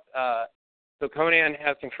about, so Conan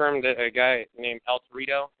has confirmed that a guy named El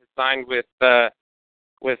Torito has signed with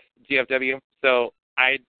GFW. So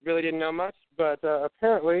I really didn't know much, but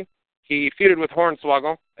apparently he feuded with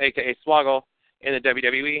Hornswoggle, a.k.a. Swoggle, in the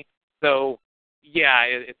WWE. So, yeah,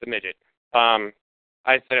 it's a midget. I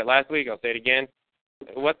said it last week. I'll say it again.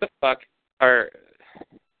 What the fuck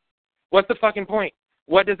what's the fucking point?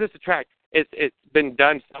 What does this attract? It's been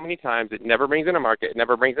done so many times. It never brings in a market. It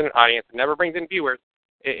never brings in an audience. It never brings in viewers.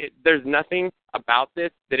 There's nothing about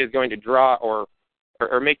this that is going to draw or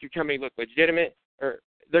make your company look legitimate. Or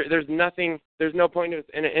there's nothing. There's no point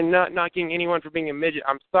in not knocking anyone for being a midget.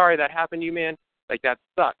 I'm sorry that happened to you, man. Like, that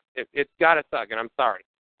sucks. It's gotta suck, and I'm sorry.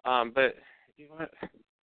 But you know what?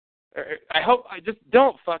 I just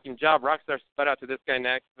don't fucking job Rockstar spit out to this guy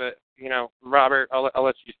next. But you know, Robert, I'll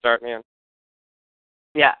let you start, man.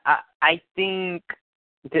 Yeah, I think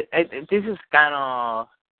this is kind of,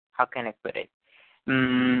 how can I put it?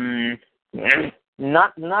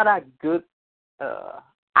 Not a good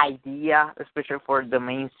idea, especially for the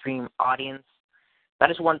mainstream audience.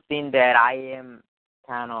 That is one thing that I am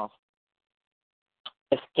kind of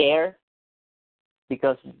scared,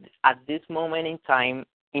 because at this moment in time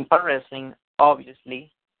in pro wrestling,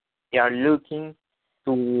 obviously they are looking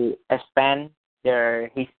to expand their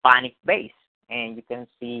Hispanic base, and you can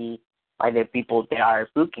see by the people they are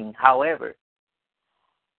booking. However,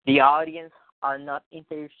 the audience are not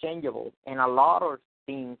interchangeable, and a lot of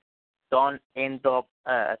things don't end up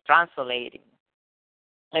translating.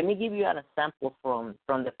 Let me give you an example from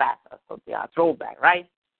the past, so the throwback, right?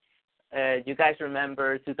 You guys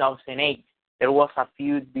remember 2008? There was a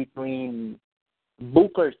feud between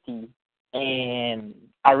Booker T and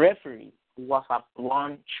a referee who was a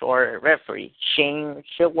blonde, short referee, Shane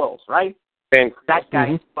Shewells, right? That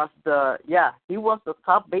guy was he was the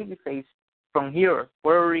top babyface from here,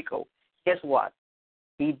 Puerto Rico. Guess what?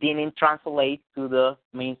 He didn't translate to the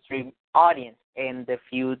mainstream audience, and the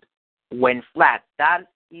feud went flat. That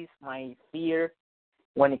is my fear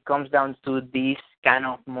when it comes down to this kind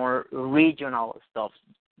of more regional stuff.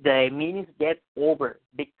 The meetings get over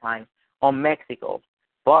big time on Mexico,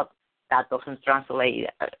 but that doesn't translate.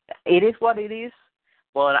 It is what it is,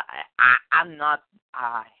 but I'm not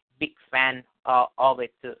a big fan of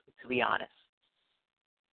it, to be honest.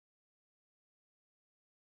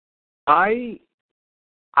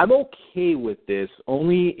 I'm okay with this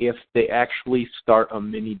only if they actually start a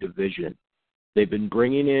mini division. They've been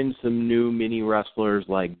bringing in some new mini wrestlers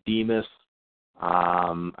like Demas.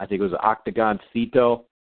 I think it was Octagoncito.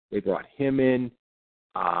 They brought him in.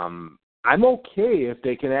 I'm okay if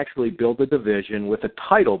they can actually build a division with a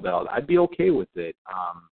title belt. I'd be okay with it.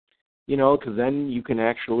 Because then you can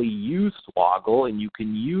actually use Swoggle and you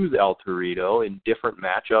can use El Torito in different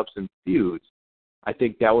matchups and feuds. I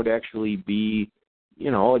think that would actually be,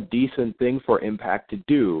 a decent thing for Impact to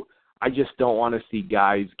do. I just don't want to see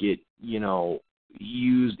guys get,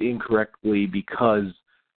 used incorrectly because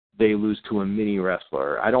they lose to a mini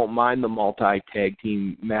wrestler. I don't mind the multi-tag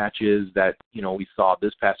team matches that, we saw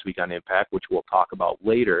this past week on Impact, which we'll talk about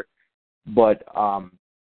later. But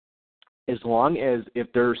as long as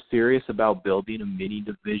if they're serious about building a mini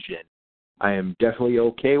division, I am definitely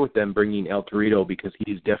okay with them bringing El Torito, because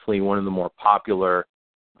he's definitely one of the more popular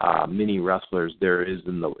mini wrestlers there is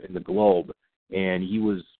in the globe, and he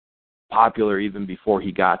was popular even before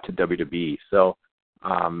he got to WWE. So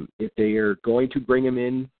if they are going to bring him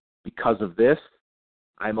in because of this,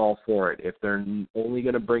 I'm all for it. If they're only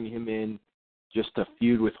going to bring him in just to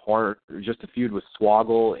feud with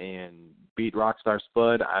Swoggle and beat Rockstar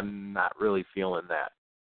Spud, I'm not really feeling that.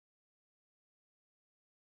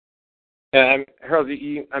 Harold,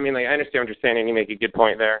 I understand what you're saying, and you make a good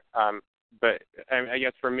point there. But I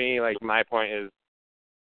guess for me, my point is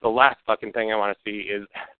the last fucking thing I want to see is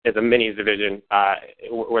a minis division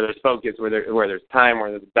where there's focus, where there's time,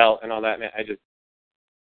 where there's belt and all that. Man,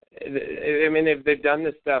 they've done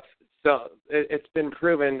this stuff, so it's been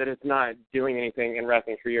proven that it's not doing anything in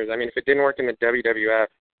wrestling for years. If it didn't work in the WWF,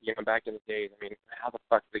 back in the days, how the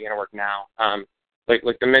fuck is it gonna work now? Like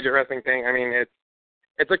the midget wrestling thing.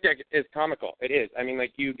 It's comical. It is.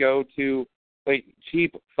 You go to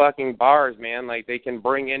cheap fucking bars, man. They can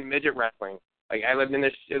bring in midget wrestling. I lived in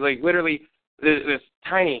this, literally this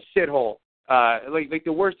tiny shithole. The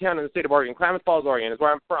worst town in the state of Oregon, Klamath Falls, Oregon, is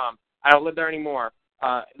where I'm from. I don't live there anymore.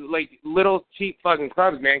 Little cheap fucking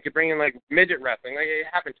clubs, man, could bring in midget wrestling. It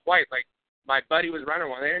happened twice. My buddy was running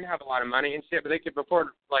one. They didn't have a lot of money and shit, but they could afford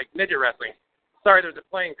midget wrestling. Sorry, there's a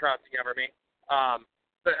plane crossing over me.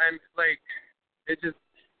 But I'm it just.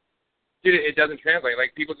 Dude, it doesn't translate.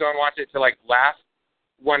 People go and watch it to, laugh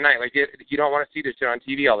one night. You don't want to see this shit on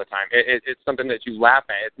TV all the time. It's something that you laugh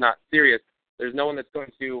at. It's not serious. There's no one that's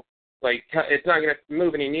going to, it's not going to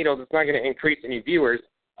move any needles. It's not going to increase any viewers.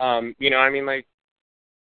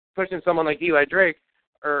 Pushing someone like Eli Drake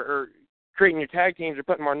or creating your tag teams or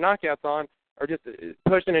putting more knockouts on or just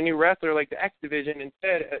pushing a new wrestler like the X Division.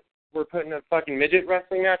 Instead, we're putting a fucking midget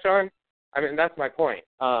wrestling match on. I mean, that's my point.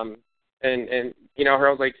 And you know,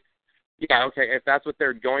 Harold's like, yeah, okay, if that's what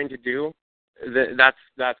they're going to do,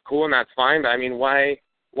 that's cool and that's fine. But I mean, why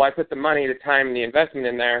put the money, the time, and the investment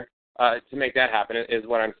in there to make that happen? Is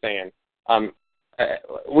what I'm saying.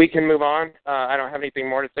 We can move on. I don't have anything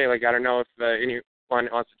more to say. Like, I don't know if anyone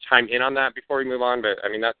wants to chime in on that before we move on. But I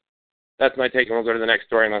mean, that's my take, and we'll go to the next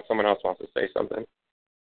story unless someone else wants to say something.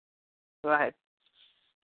 Go ahead.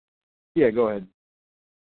 Yeah, go ahead.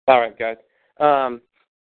 All right, guys.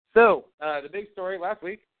 So the big story last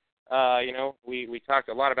week, you know, we talked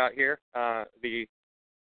a lot about here. The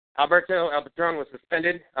Alberto El Patron was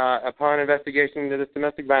suspended upon investigation into this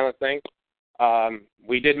domestic violence thing.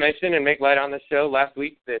 We did mention and make light on the show last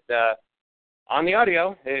week that on the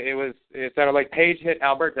audio, it sounded like Paige hit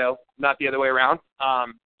Alberto, not the other way around.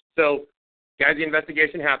 So, guys, the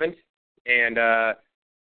investigation happened, and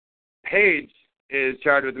Paige is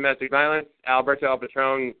charged with domestic violence. Alberto El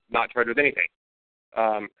Patron not charged with anything.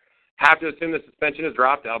 Have to assume the suspension is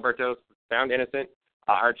dropped. Alberto's found innocent.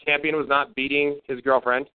 Our champion was not beating his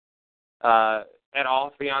girlfriend at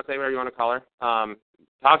all, fiance, whatever you want to call her.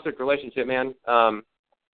 Toxic relationship, man. I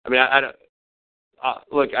mean, I don't.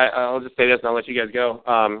 Look, I'll just say this, and I'll let you guys go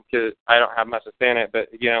because I don't have much to say on it. But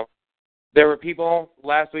you know, there were people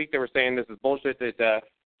last week that were saying this is bullshit. That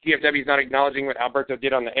GFW is not acknowledging what Alberto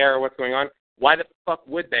did on the air or what's going on. Why the fuck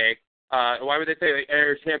would they? Why would they say the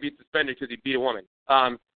air champion suspended because he beat a woman?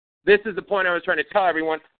 This is the point I was trying to tell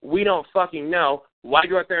everyone. We don't fucking know. Why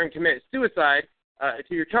go out there and commit suicide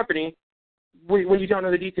to your company when you don't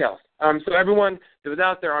know the details? So everyone that was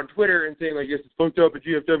out there on Twitter and saying, like, yes, it's fucked up at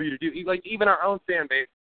GFW to do, like, even our own fan base,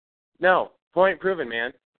 no, point proven,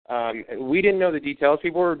 man. We didn't know the details.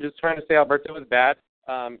 People were just trying to say Alberto was bad.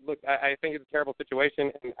 Look, I think it's a terrible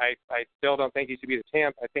situation, and I still don't think he should be the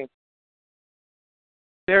champ. I think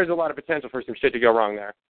there's a lot of potential for some shit to go wrong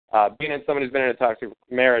there. Being in someone who's been in a toxic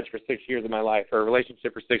marriage for 6 years of my life, or a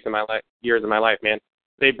relationship for 6 years of my life, man,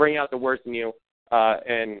 they bring out the worst in you.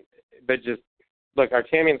 But just, look, our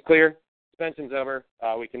champion's clear. Suspension's over.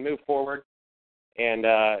 We can move forward. And,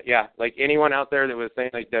 yeah, like anyone out there that was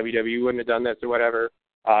saying, like, WWE wouldn't have done this or whatever,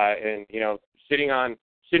 and, you know, shitting on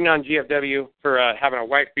GFW for having a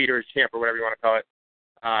wife beater as champ or whatever you want to call it.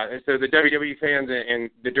 And so the WWE fans and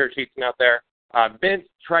the dirt sheets out there, Vince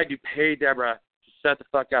tried to pay Deborah to shut the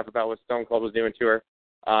fuck up about what Stone Cold was doing to her.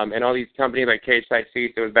 And all these companies like Cage Side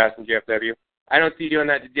Seats that was bashing GFW. I don't see you doing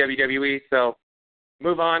that to WWE, so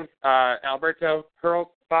move on. Alberto,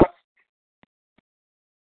 Hurl, thoughts?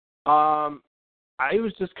 I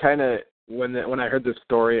was just kind of, when I heard this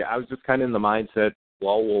story, I was just kind of in the mindset,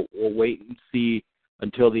 well, we'll wait and see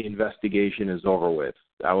until the investigation is over with.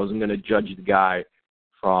 I wasn't going to judge the guy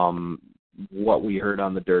from what we heard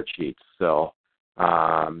on the dirt sheets. So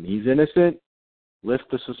he's innocent, lift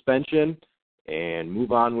the suspension, and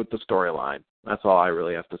move on with the storyline. That's all I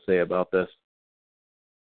really have to say about this.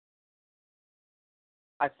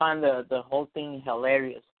 I find the whole thing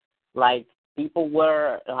hilarious. Like, people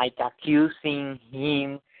were, like, accusing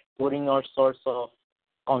him, putting all sorts of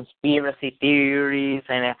conspiracy theories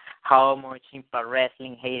and how much Impact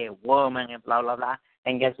Wrestling hated women and blah, blah, blah.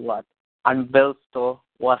 And guess what? Alberto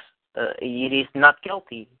was, it is not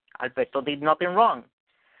guilty. Alberto did nothing wrong.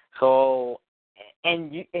 So,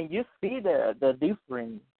 and you see the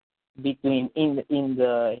difference between in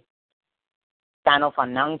the kind of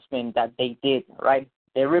announcement that they did, right?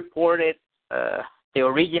 They reported the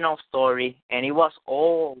original story, and it was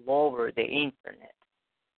all over the internet.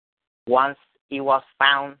 Once it was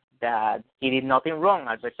found that he did nothing wrong,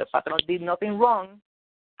 Alberto Patron did nothing wrong,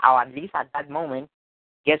 or at least at that moment,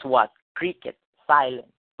 guess what? Cricket, silent.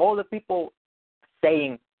 All the people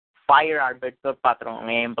saying, fire Alberto Patron,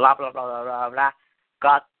 and blah, blah, blah, blah, blah, blah,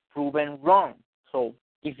 got proven wrong. So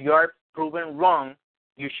if you are proven wrong,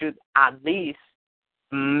 you should at least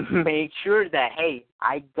make sure that, hey,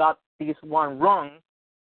 I got this one wrong,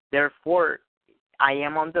 therefore I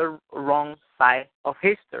am on the wrong side of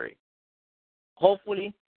history.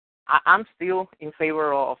 Hopefully, I'm still in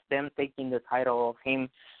favor of them taking the title of him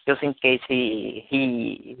just in case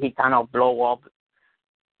he kind of blow up.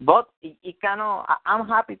 But I'm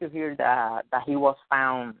happy to hear that he was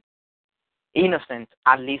found innocent,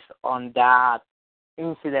 at least on that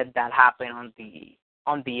incident that happened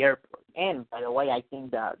on the airport. And by the way, I think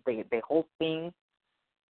that the whole thing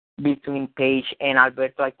between Paige and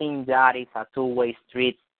Alberto, I think that is a two-way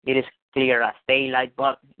street. It is clear as daylight,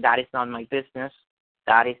 but that is not my business.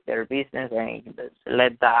 That is their business, and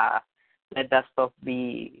let let that stuff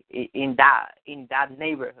be in that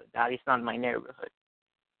neighborhood. That is not my neighborhood.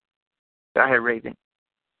 Go ahead, Raven.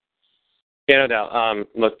 Yeah, no doubt.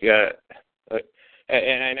 Look,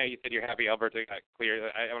 and I know you said you're happy Alberto got clear.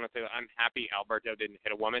 I want to say that I'm happy Alberto didn't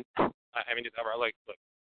hit a woman. I mean, just like, look,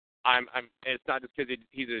 I'm. It's not just because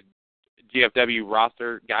he's a GFW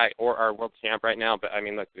roster guy or our world champ right now, but I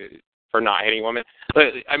mean, look, for not hitting a woman.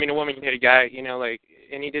 But I mean, a woman can hit a guy, like,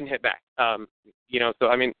 and he didn't hit back. So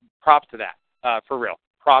I mean, props to that. For real,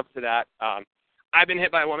 props to that. I've been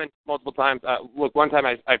hit by a woman multiple times. Look, one time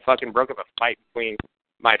I fucking broke up a fight between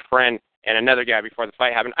my friend and another guy before the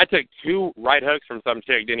fight happened. I took 2 right hooks from some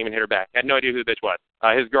chick, didn't even hit her back. Had no idea who the bitch was.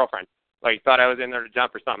 His girlfriend. Like, thought I was in there to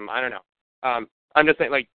jump or something. I don't know. I'm just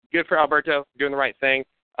saying, like, good for Alberto doing the right thing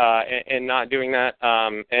and not doing that.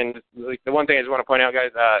 And like, the one thing I just want to point out,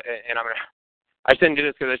 guys, and I shouldn't do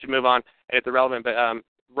this because I should move on and it's irrelevant, but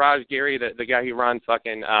Raj Giri, the guy who runs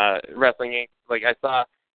fucking Wrestling Inc., like, I saw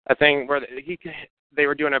a thing where they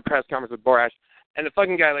were doing a press conference with Borash, and the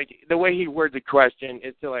fucking guy, like, the way he words a question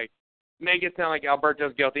is to, like, make it sound like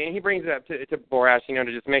Alberto's guilty, and he brings it up to Borash,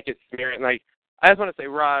 to just make it smear it. And, like, I just want to say,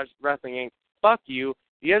 Raj, Wrestling Inc., fuck you.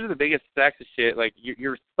 You guys are the biggest sacks of shit. Like,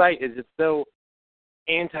 your site is just so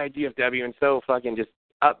anti-GFW and so fucking just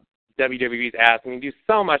up WWE's ass, and you do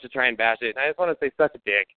so much to try and bash it, and I just want to say such a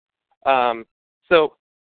dick. So,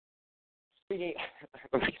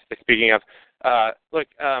 speaking of, look,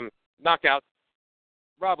 knockouts.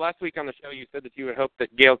 Rob, last week on the show you said that you would hope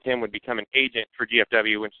that Gail Kim would become an agent for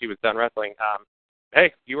GFW when she was done wrestling.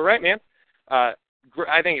 Hey, you were right, man. I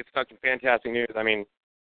think it's fucking fantastic news. I mean,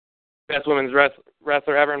 best women's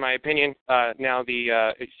wrestler ever, in my opinion. Now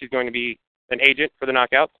she's going to be an agent for the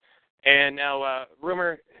Knockouts. And now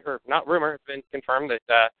it's been confirmed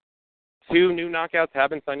that 2 new Knockouts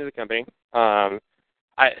have been signed to the company.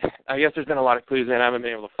 I guess there's been a lot of clues in I haven't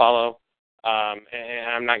been able to follow,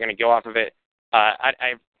 and I'm not going to go off of it.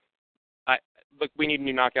 Look, we need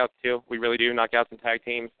new Knockouts too. We really do, Knockouts and tag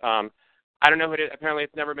teams. I don't know who it is. Apparently,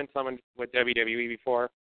 it's never been someone with WWE before.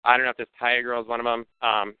 I don't know if this Taya girl is one of them.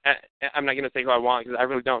 I'm not going to say who I want because I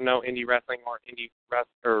really don't know indie wrestling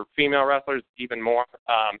or female wrestlers even more.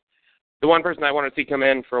 The one person I want to see come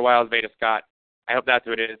in for a while is Veda Scott. I hope that's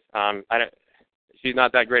who it is. She's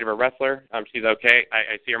not that great of a wrestler. She's okay.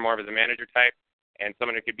 I see her more as a manager type and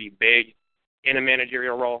someone who could be big in a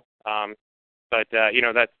managerial role. But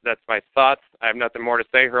that's my thoughts. I have nothing more to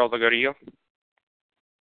say. Hurls, I'll go to you.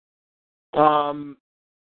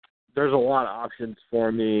 There's a lot of options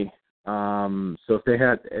for me. So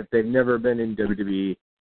if they've never been in WWE,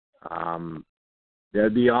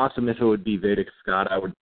 that'd be awesome if it would be Vedic Scott. I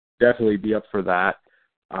would definitely be up for that.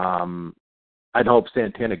 I'd hope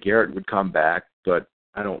Santana Garrett would come back, but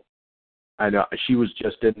I know she was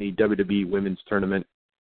just in the WWE Women's Tournament.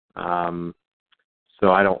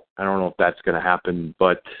 So I don't know if that's going to happen,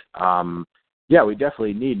 but yeah, we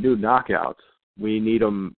definitely need new Knockouts. We need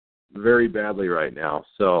them very badly right now.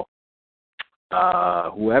 So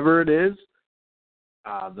whoever it is,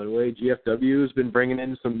 the way GFW has been bringing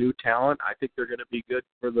in some new talent, I think they're going to be good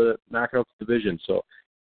for the Knockouts division. So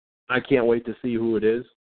I can't wait to see who it is.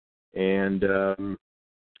 And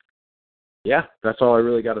yeah, that's all I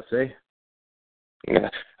really got to say. Yeah.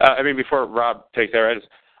 Before Rob takes over,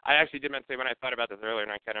 I actually did meant to say when I thought about this earlier,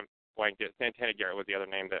 and I kind of blanked it. Santana Garrett was the other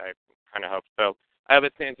name that I kind of hoped. So I hope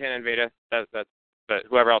it's Santana and Veda. But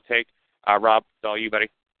whoever I'll take. Rob, it's all you, buddy.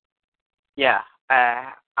 Yeah,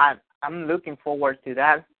 I'm looking forward to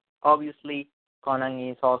that. Obviously, Conan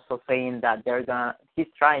is also saying that he's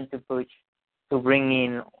trying to push to bring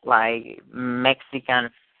in like Mexican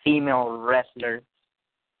female wrestlers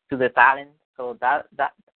to the talent. So that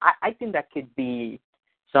I think that could be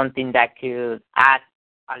something that could add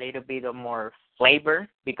a little bit of more flavor,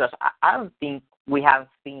 because I don't think we have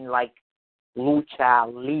seen like lucha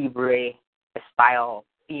libre style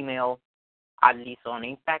female, at least on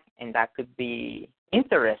Impact, and that could be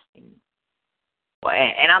interesting.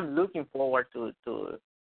 And I'm looking forward to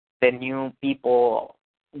the new people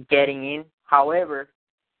getting in. However,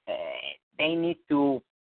 they need to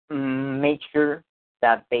make sure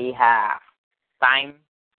that they have time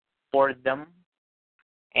for them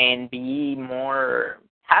and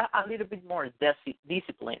have a little bit more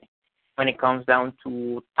discipline when it comes down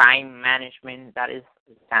to time management. That is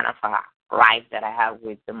kind of a gripe that I have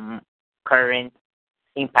with the current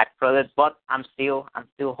Impact product, but I'm still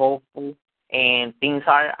hopeful, and things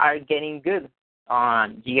are getting good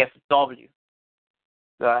on GFW.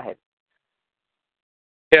 Go ahead.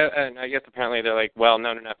 Yeah, and I guess apparently they're like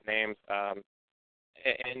well-known enough names.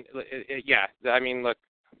 Yeah, I mean, look,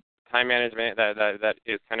 time management that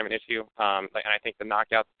is kind of an issue. And I think the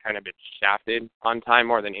knockouts kind of been shafted on time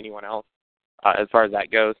more than anyone else as far as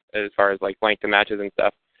that goes, as far as like length of matches and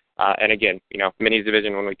stuff. And again, minis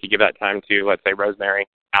division, when we could give that time to, let's say, Rosemary,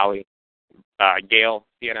 Allie, Gail,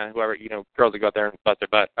 Sienna, whoever, girls that go out there and bust their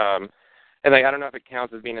butt. And I don't know if it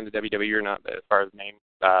counts as being in the WWE or not, but as far as name,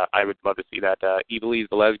 I would love to see that. Evilise,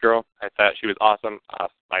 the Les girl, I thought she was awesome.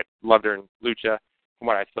 I loved her in Lucha from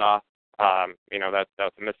what I saw. That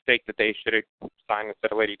was a mistake that they should have signed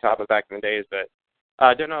instead of Lady Tapa back in the days, but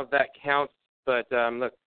I don't know if that counts. But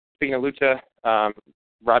look, speaking of Lucha,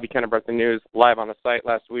 Robbie kind of broke the news live on the site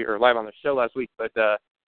last week, or live on the show last week, but a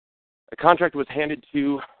contract was handed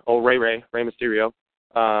to Rey Mysterio,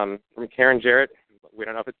 from Karen Jarrett. We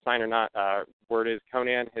don't know if it's signed or not. Word is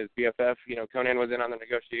Conan, his BFF, Conan was in on the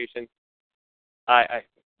negotiation. I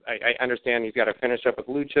understand he's got to finish up with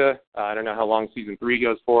Lucha. I don't know how long season 3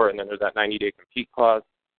 goes for, and then there's that 90-day compete clause.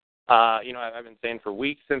 I've been saying for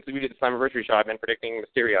weeks since we did the Slammiversary show, I've been predicting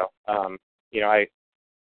Mysterio. I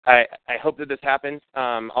hope that this happens. All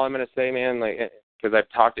I'm going to say, man, because I've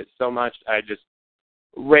talked it so much,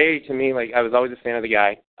 Ray, to me, I was always a fan of the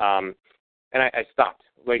guy, and I stopped.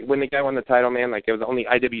 When the guy won the title, man, it was the only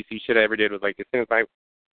IWC shit I ever did was, as soon as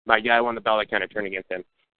my guy won the belt, I kind of turned against him.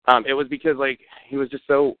 It was because, he was just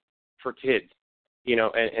so for kids,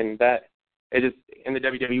 and that, it just, in the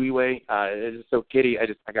WWE way, it's just so kiddie. I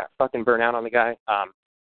got fucking burnt out on the guy.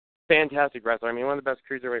 Fantastic wrestler. I mean, one of the best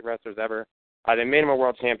cruiserweight wrestlers ever. They made him a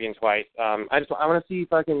world champion twice. I want to see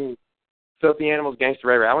fucking Filthy Animals Gangster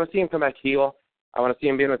Ray Ray. I want to see him come back heel. I want to see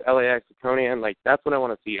him being with LAX, with Conan. That's what I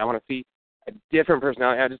want to see. I want to see a different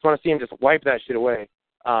personality. I just want to see him just wipe that shit away.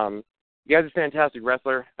 The guy's a fantastic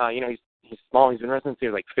wrestler. He's small. He's been wrestling since he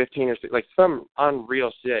was 15 or 6, some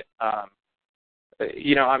unreal shit.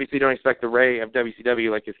 Obviously don't expect the Ray of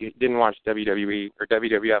WCW, if you didn't watch WWE or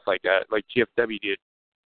WWF like GFW did.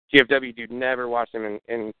 GFW dude never watched him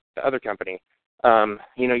in the other company.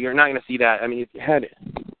 You're not going to see that. I mean, if you had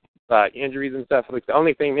injuries and stuff, the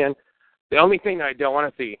only thing that I don't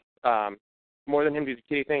want to see, more than him do the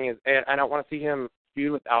kitty thing, is I don't want to see him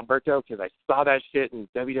feud with Alberto, because I saw that shit in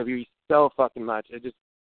WWE so fucking much.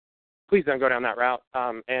 Please don't go down that route.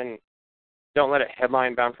 And don't let it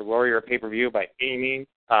headline Bound for Glory or pay-per-view by any means.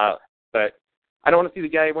 But I don't want to see the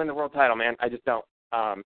guy win the world title, man. I just don't.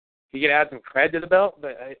 He could add some cred to the belt,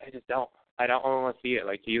 but I just don't. I don't want to see it.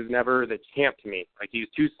 He was never the champ to me. He was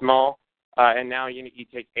too small, and now you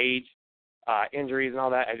take age, injuries, and all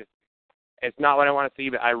that. It's not what I want to see,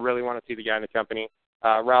 but I really want to see the guy in the company.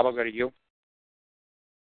 Rob, I'll go to you.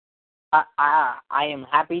 I am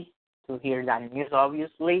happy to hear that news,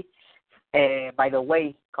 obviously. By the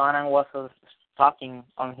way, Conan was talking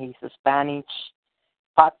on his Spanish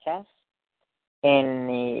podcast, and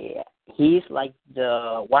he's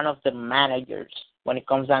one of the managers when it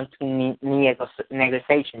comes down to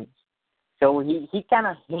negotiations. So he kind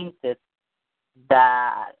of hinted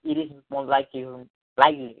that it is more likely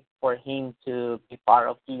for him to be part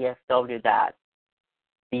of GFW than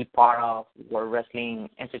be part of World Wrestling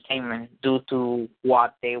Entertainment due to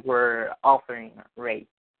what they were offering Ray.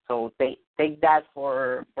 So take that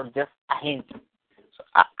for just a hint. So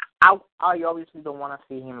I obviously don't want to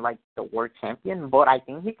see him the world champion, but I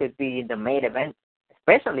think he could be in the main event,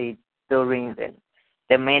 especially during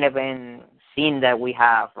the main event scene that we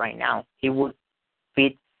have right now. He would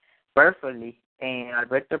fit perfectly, and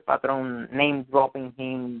Alberto Patron name dropping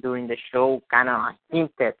him during the show kind of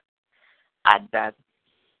hinted at that.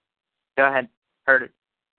 Go ahead, heard it.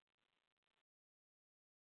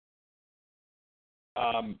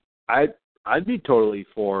 I'd be totally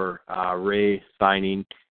for Ray signing.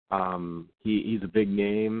 He's a big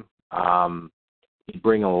name. He'd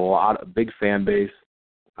bring a big fan base.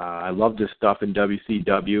 I loved his stuff in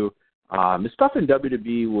WCW. His stuff in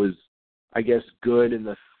WWE was, I guess, good in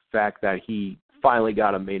the fact that he finally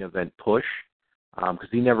got a main event push, because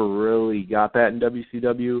he never really got that in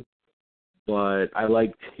WCW. But I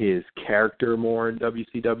liked his character more in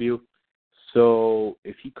WCW. So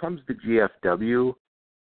if he comes to GFW,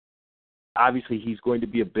 obviously he's going to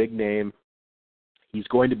be a big name. He's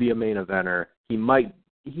going to be a main eventer. He might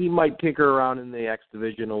tinker around in the X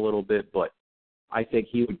division a little bit, but I think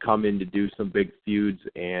he would come in to do some big feuds,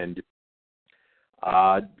 and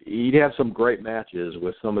he'd have some great matches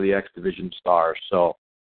with some of the X division stars. So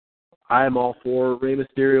I'm all for Rey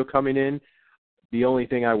Mysterio coming in. The only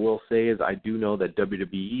thing I will say is I do know that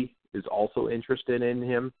WWE is also interested in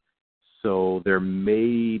him, so there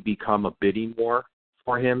may become a bidding war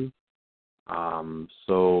for him.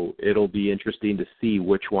 So it'll be interesting to see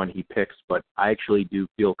which one he picks, but I actually do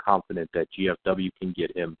feel confident that GFW can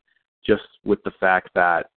get him, just with the fact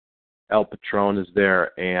that El Patron is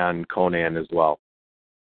there, and Conan as well.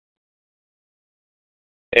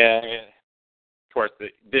 Yeah. Of course, the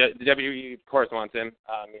WWE of course wants him.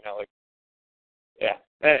 I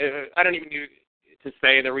don't even need to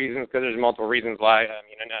say the reasons because there's multiple reasons why.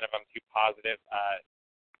 None of them too positive.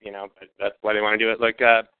 But that's why they want to do it. Look,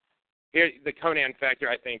 here the Conan factor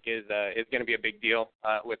I think is going to be a big deal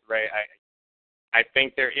with Ray. I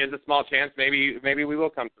think there is a small chance maybe we will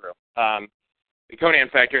come through. The Conan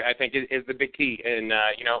factor I think is the big key, and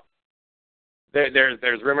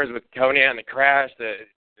there's rumors with Conan the Crash that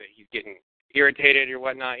he's getting irritated or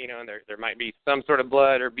whatnot, and there might be some sort of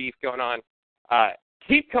blood or beef going on.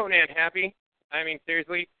 Keep Conan happy. I mean,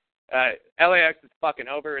 seriously, LAX is fucking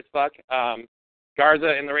over as fuck.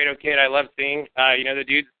 Garza and Laredo Kid, I love seeing. The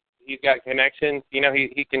dude, he's got connections.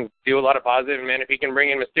 He can do a lot of positive, and man, if he can bring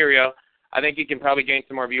in Mysterio, I think he can probably gain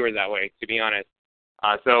some more viewers that way, to be honest.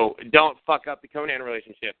 So don't fuck up the Conan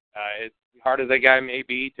relationship. As hard as that guy may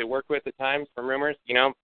be to work with at times from rumors,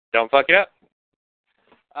 don't fuck it up.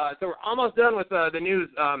 So we're almost done with the news.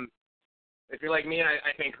 If you're like me,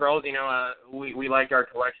 I think Curls, we like our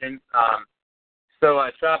collection.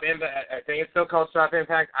 Shop Impact, I think it's still called Shop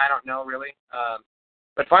Impact. I don't know really.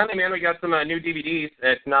 But finally, man, we got some new DVDs.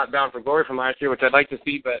 It's not Bound for Glory from last year, which I'd like to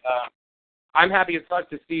see, but I'm happy as fuck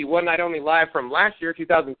to see One Night Only Live from last year,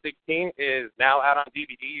 2016, is now out on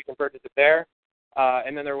DVD. You can purchase it there.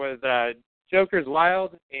 And then there was Joker's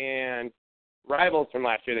Wild and Rivals from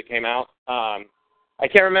last year that came out. I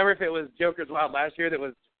can't remember if it was Joker's Wild last year that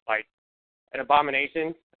was like an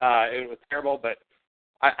abomination. It was terrible, but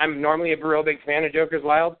I'm normally a real big fan of Joker's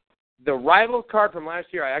Wild. The Rivals card from last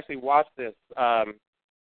year, I actually watched this.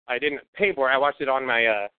 I didn't pay for it. I watched it on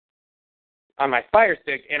my Fire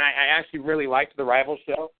Stick, and I actually really liked the Rivals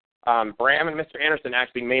show. Bram and Mr. Anderson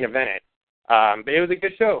actually main evented. But it was a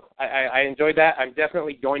good show. I enjoyed that. I'm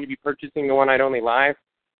definitely going to be purchasing the One Night Only Live.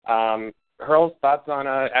 Hurl's thoughts on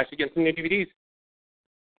actually getting some new DVDs?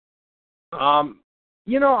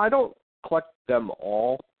 I don't collect them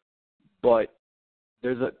all, but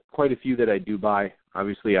there's quite a few that I do buy.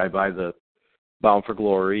 Obviously, I buy the Bound for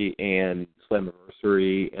Glory and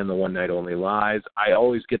Slammiversary and the One Night Only Lives. I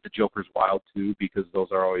always get the Joker's Wild, too, because those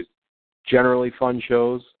are always generally fun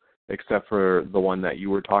shows, except for the one that you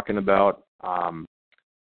were talking about.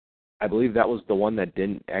 I believe that was the one that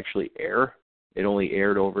didn't actually air. It only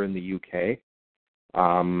aired over in the UK.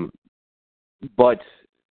 But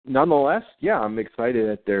nonetheless, yeah, I'm excited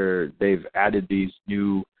that they've added these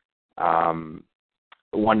new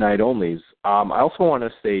One Night Onlys. I also want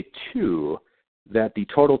to say, too, that the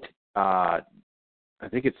Total, I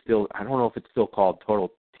think it's still, I don't know if it's still called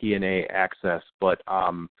Total TNA Access, but I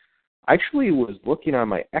actually was looking on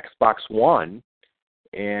my Xbox One,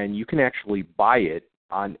 and you can actually buy it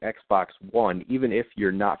on Xbox One, even if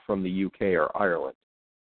you're not from the UK or Ireland.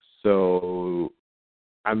 So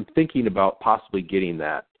I'm thinking about possibly getting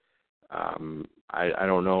that. I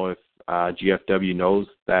don't know if GFW knows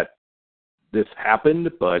that this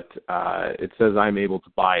happened, but it says I'm able to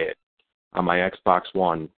buy it on my Xbox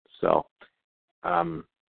One. So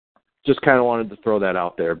just kind of wanted to throw that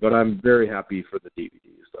out there, but I'm very happy for the DVD.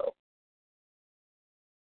 So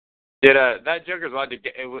did that Joker's Wild,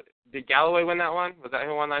 did Galloway win that one? Was that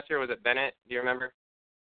who won last year, or was it Bennett? Do you remember?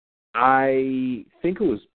 I think it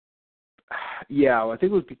was, I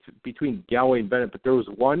think it was between Galloway and Bennett, but there was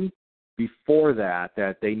one before that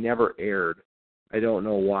they never aired. I don't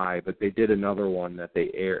know why, but they did another one that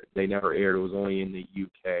they never aired. It was only in the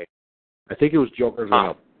UK. I think it was Joker's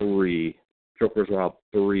Wild 3. Joker's Wild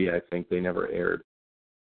 3, I think they never aired.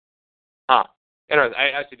 Interesting.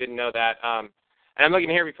 I actually didn't know that. And I'm looking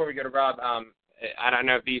here before we go to Rob. I don't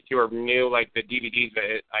know if these two are new, like the DVDs, but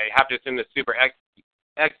I have to assume the Super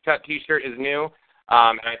X-Cut T-shirt is new.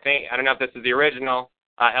 And I don't know if this is the original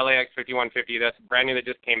LAX 5150. That's brand new that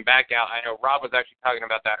just came back out. I know Rob was actually talking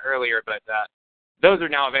about that earlier, but those are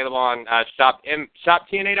now available on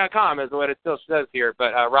shoptna.com is what it still says here.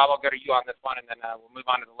 But Rob, I'll go to you on this one, and then we'll move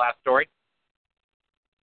on to the last story.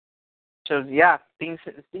 So yeah, things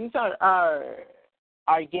are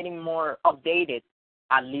getting more updated,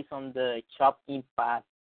 at least on the Shop Impact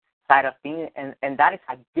side of things, and that is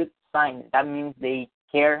a good sign. That means they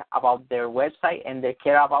care about their website and they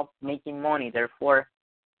care about making money. Therefore,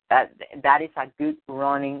 that is a good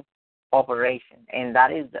running operation, and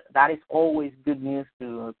that is always good news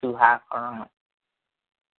to have around.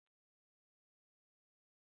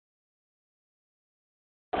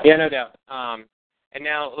 Yeah, no doubt. And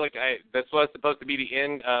now, look, this was supposed to be the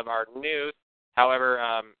end of our news. However,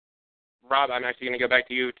 Rob, I'm actually going to go back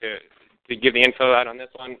to you to give the info out on this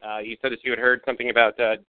one. You said that you had heard something about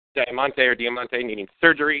Diamante needing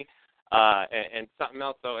surgery. and something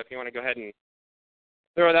else. So if you want to go ahead and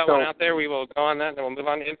throw that one out there, we will go on that, and then we'll move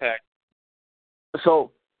on to Impact.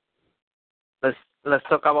 So let's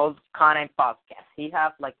talk about Conan podcast. He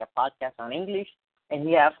has like a podcast on English, and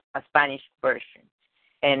he has a Spanish version.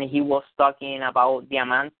 And he was talking about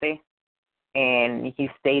Diamante, and he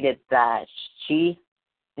stated that she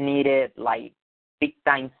needed like big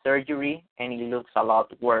time surgery, and it looks a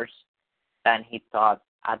lot worse than he thought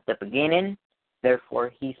at the beginning.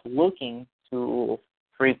 Therefore, he's looking to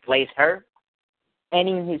replace her. And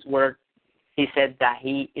in his work, he said that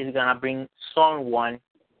he is gonna bring someone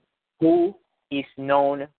who is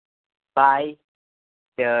known by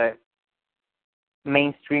the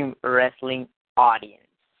mainstream wrestling audience.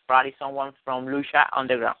 Probably someone from Lucha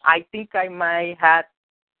Underground. I think I might have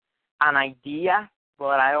an idea,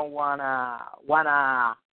 but I don't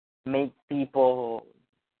wanna make people,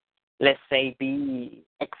 let's say, be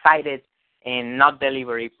excited and not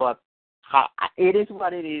deliver it. But it is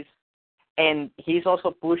what it is. And he's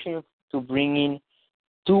also pushing to bring in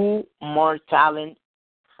 2 more talent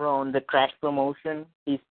from the Crash promotion.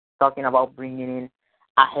 He's talking about bringing in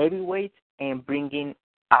a heavyweight and bringing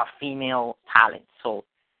a female talent. So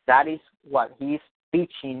that is what he's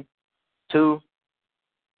pitching to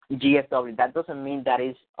GFW. That doesn't mean that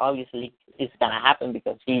is obviously it's gonna happen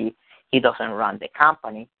because he doesn't run the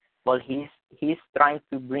company, but he's trying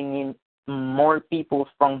to bring in more people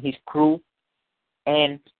from his crew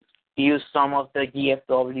and use some of the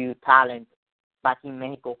GFW talent back in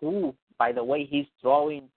Mexico, who, by the way, he's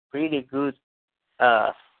drawing pretty good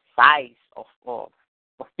size of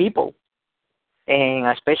people, and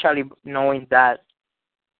especially knowing that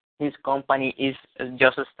his company is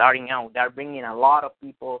just starting out. They're bringing a lot of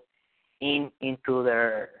people into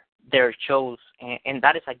their shows, and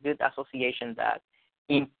that is a good association that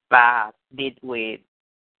Impact did with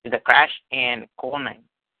the Crash and Conan.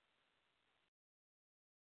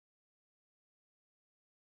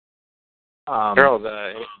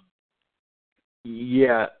 Charles,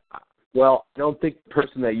 yeah. Well, I don't think the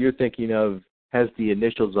person that you're thinking of has the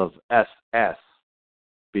initials of SS,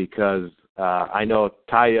 because I know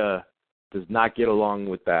Taya does not get along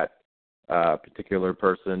with that particular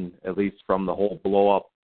person, at least from the whole blow-up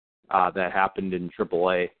that happened in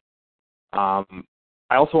AAA. I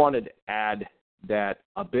also wanted to add that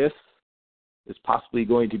Abyss is possibly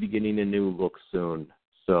going to be getting a new look soon,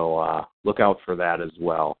 so look out for that as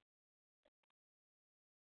well.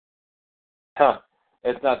 Huh.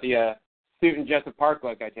 It's not the suit and Jessup Park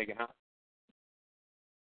look, I take it, huh?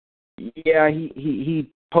 Yeah,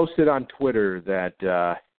 he posted on Twitter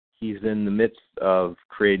that he's in the midst of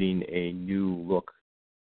creating a new look,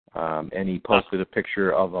 and he posted a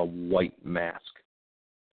picture of a white mask.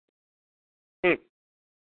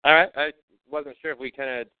 All right. I wasn't sure if we kind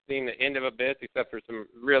of seen the end of Abyss, except for some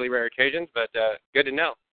really rare occasions, but good to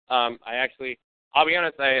know. I'll be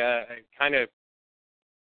honest, I kind of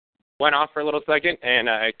went off for a little second, and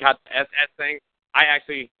I got the SS thing. I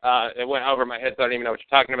actually, it went over my head, so I don't even know what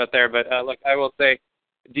you're talking about there. But look, I will say,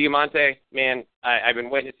 Diamante, man, I've been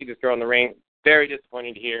waiting to see this girl in the ring. Very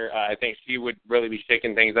disappointing to hear. I think she would really be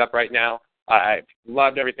shaking things up right now. I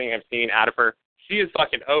loved everything I've seen out of her. She is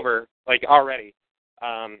fucking over, like, already.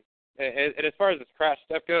 And as far as this Crash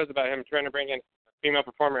stuff goes, about him trying to bring in a female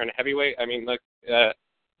performer and a heavyweight, I mean, look,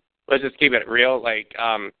 let's just keep it real. Like,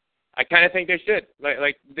 I kind of think they should.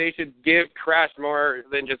 Like they should give Crash more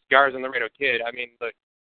than just Garza and Laredo Kid. I mean, look,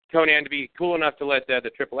 Conan to be cool enough to let the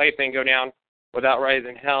AAA thing go down without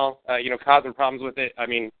rising hell, causing problems with it. I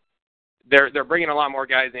mean, they're bringing a lot more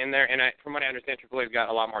guys in there, and from what I understand, AAA's got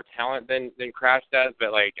a lot more talent than Crash does.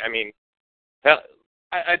 But like, I mean, hell,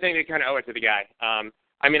 I think they kind of owe it to the guy.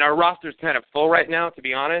 I mean, our roster's kind of full right now, to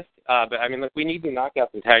be honest. But I mean, look, we need to knock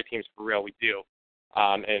out some tag teams for real. We do,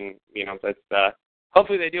 and that's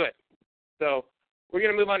hopefully they do it. So we're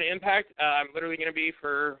going to move on to Impact. I'm literally going to be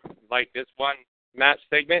for, like, this one match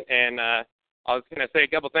segment, and I was going to say a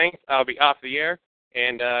couple things. I'll be off the air,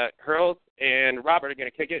 and Hurls and Robert are going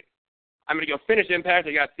to kick it. I'm going to go finish Impact.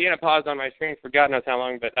 I got Sienna paused on my screen for God knows how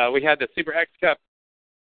long, but we had the Super X Cup.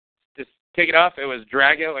 Just kick it off. It was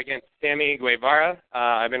Drago against Sammy Guevara.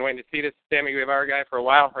 I've been waiting to see this Sammy Guevara guy for a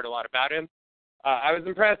while. Heard a lot about him. I was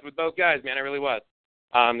impressed with both guys, man. I really was.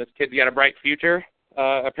 This kid's got a bright future.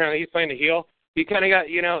 Apparently he's playing the heel. He kind of got,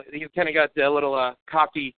 he's kind of got a little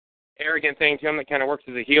cocky, arrogant thing to him that kind of works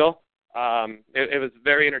as a heel. It was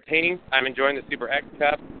very entertaining. I'm enjoying the Super X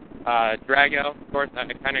Cup. Drago, of course, I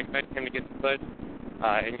kind of expect him to get the push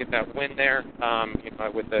and get that win there.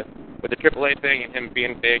 With the AAA thing and him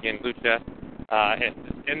being big in Lucha.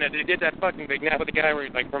 And then they did that fucking big nap with the guy where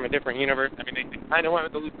he's like from a different universe. I mean, they kind of went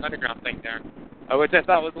with the Lucha Underground thing there. which I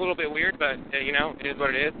thought was a little bit weird, but, it is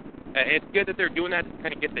what it is. It's good that they're doing that to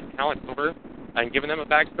kind of get the talent over and giving them a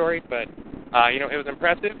backstory, but, it was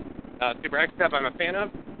impressive. Super X Cup I'm a fan of.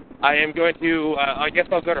 I am going to, I guess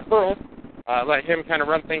I'll go to Pearl, let him kind of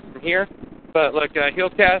run things from here. But look,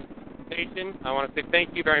 Heelcast Nation, I want to say thank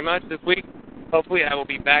you very much this week. Hopefully I will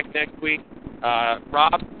be back next week.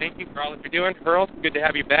 Rob, thank you for all that you're doing. Earl, good to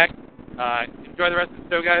have you back. Enjoy the rest of the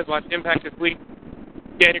show, guys. Watch Impact this week.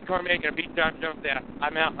 Daniel Cormier going to beat John Jones. Yeah,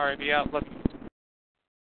 I'm out. RIB out. Love you.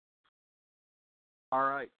 All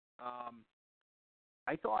right.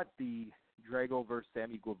 I thought the Drago versus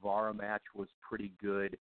Sammy Guevara match was pretty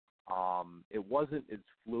good. It wasn't as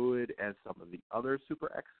fluid as some of the other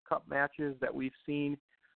Super X Cup matches that we've seen,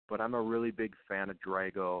 but I'm a really big fan of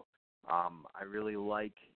Drago. I really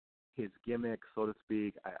like his gimmick, so to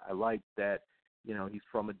speak. I like that, he's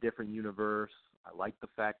from a different universe. I like the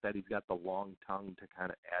fact that he's got the long tongue to kind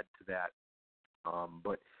of add to that.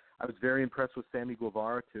 But I was very impressed with Sammy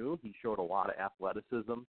Guevara, too. He showed a lot of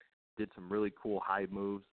athleticism, did some really cool high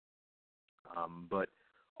moves. But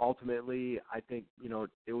ultimately, I think,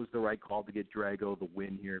 it was the right call to get Drago the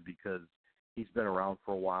win here because he's been around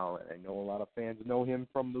for a while, and I know a lot of fans know him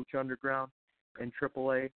from Lucha Underground and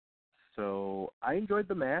AAA. So I enjoyed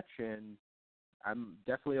the match, and I'm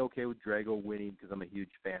definitely okay with Drago winning because I'm a huge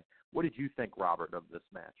fan. What did you think, Robert, of this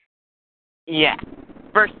match? Yeah.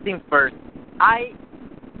 First thing first, I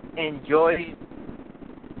enjoyed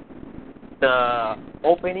the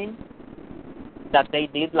opening that they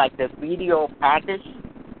did, like the video package.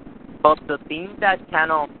 But the thing that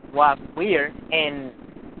kind of was weird, and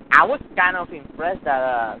I was kind of impressed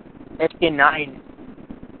that FK9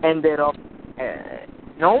 ended up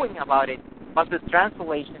knowing about it, but the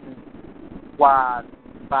translation was,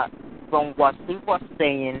 but from what he was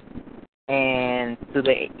saying and to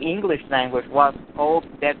the English language was all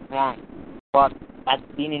dead wrong. But that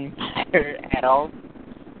didn't matter at all.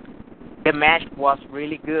 The match was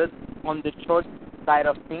really good on the short side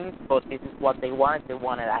of things, but this is what they wanted. They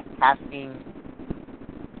wanted a casting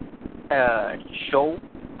show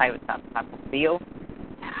type of deal.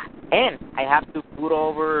 And I have to put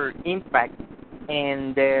over Impact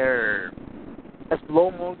and their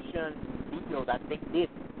slow motion video that they did.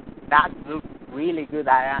 That looked really good,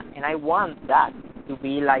 and I want that to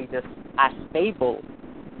be like a staple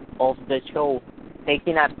of the show,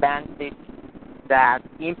 taking advantage that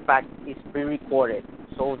Impact is pre-recorded,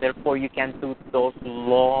 so therefore you can do those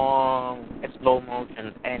long slow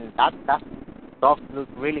motions, and that stuff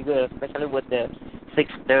looked really good, especially with the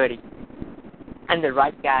 630. And the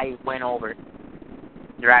right guy went over,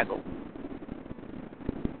 Drago.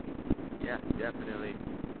 Yeah, definitely.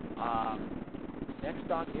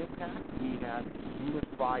 Next on Impact, we have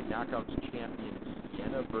Unified Knockouts champion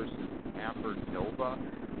Sienna versus Amber Nova.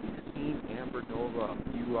 We've seen Amber Nova a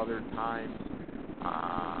few other times,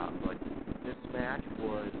 but this match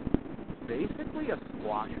was basically a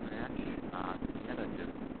squash match. Sienna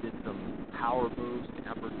just did some power moves to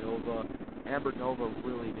Amber Nova. Amber Nova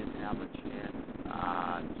really didn't have a chance.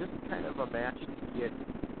 Just kind of a match to get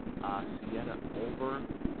Sienna over,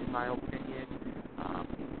 in my opinion.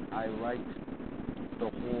 I liked the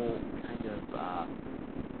whole kind of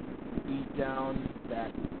beat down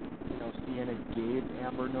that Sienna gave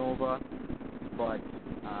Amber Nova, but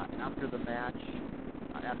after the match,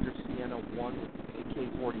 after Sienna won with the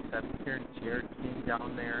AK-47, Karen Jarrett came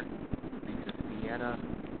down there because Sienna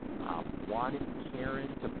wanted Karen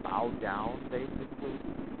to bow down, basically,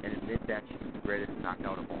 and admit that she was the greatest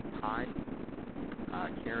knockout of all time.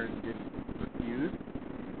 Karen didn't refuse,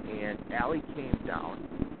 and Allie came down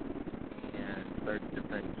and started to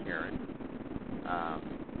defend Karen.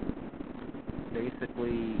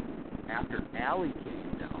 Basically, after Allie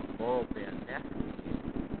came down, Laurel Van Ness came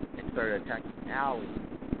and started attacking Allie,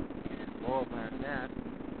 and Laurel Van Ness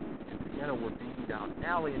and Sienna were beating down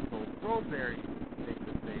Allie until Rosemary made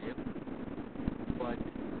the save, but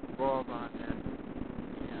Laurel Van Ness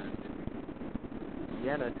and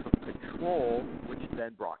Sienna took control, which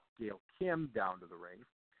then brought Gail Kim down to the ring.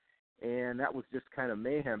 And that was just kind of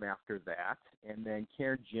mayhem after that. And then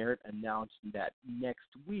Karen Jarrett announced that next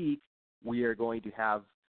week we are going to have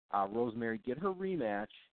Rosemary get her rematch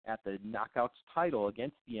at the Knockouts title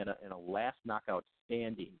against Sienna in a last knockout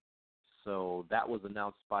standing. So that was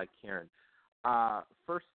announced by Karen.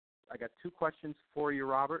 First, I got two questions for you,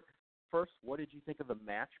 Robert. First, what did you think of the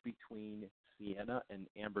match between Sienna and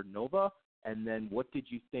Amber Nova? And then what did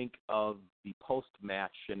you think of the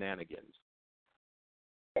post-match shenanigans?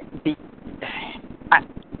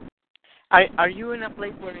 Are you in a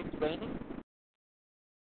place where it's raining?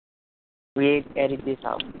 We edit this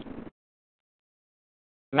out.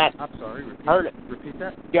 Matt, I'm sorry. Repeat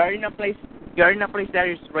that. You're in a place that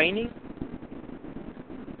is raining.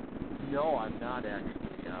 No, I'm not actually.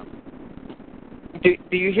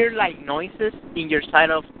 Do you hear like noises in your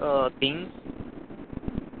side of things?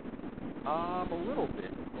 A little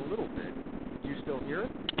bit. Do you still hear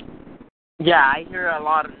it? Yeah, I hear a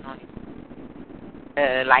lot of noise,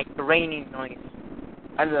 like raining noise.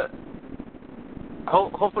 And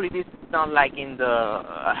hopefully this is not like in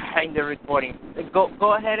the recording.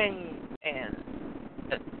 Go ahead and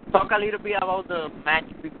talk a little bit about the match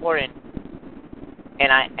before and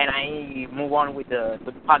I move on with the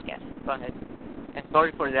podcast. Go ahead. And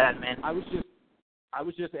sorry for that, man. I was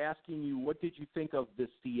just asking you, what did you think of the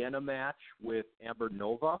Sienna match with Amber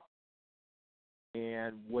Nova?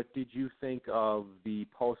 And what did you think of the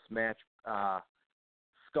post-match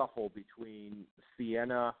scuffle between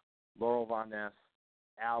Sienna, Laurel Von Ness,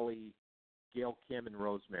 Allie, Gail Kim, and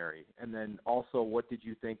Rosemary? And then also, what did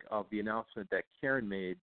you think of the announcement that Karen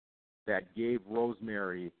made that gave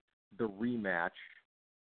Rosemary the rematch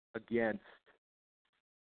against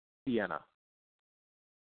Sienna?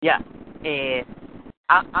 Yeah.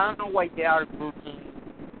 I don't know why they are booking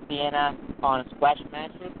Sienna on squash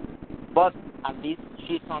matches, but at least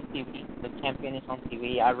she's on TV. The champion is on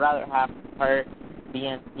TV. I'd rather have her be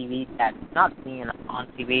on TV than not being on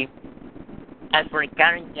TV. As for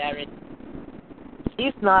Karen Jarrett,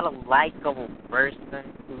 she's not a likable person,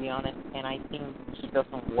 to be honest, and I think she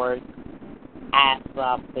doesn't work as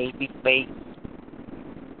a babyface.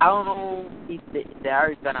 I don't know if they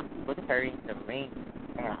are gonna put her in the ring.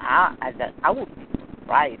 I would be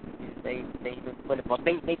surprised if they just put it, but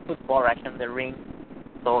they put Borash in the ring,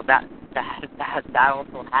 so that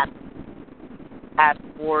also happened. As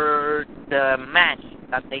for the match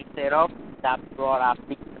that they set up, that brought a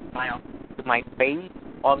big smile to my face,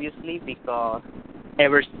 obviously, because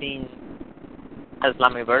ever since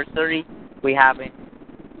Slammiversary, we haven't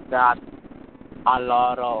got a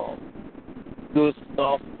lot of good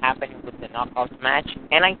stuff happening with the knockouts match,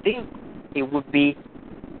 and I think it would be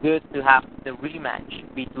good to have the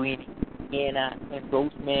rematch between Sienna and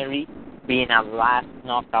Rosemary being a last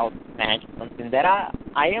knockout match, something that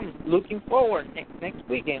I am looking forward next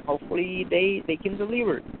week, and hopefully they can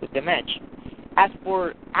deliver with the match. As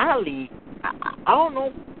for Allie, I don't know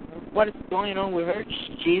what is going on with her.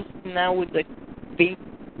 She's now with the pink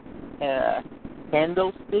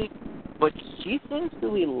candlestick, but she seems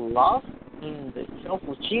to be lost in the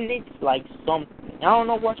shuffle. She needs like something. I don't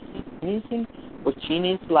know what she's missing, but she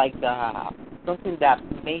needs like something that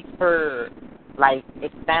makes her like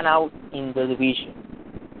stand out in the division.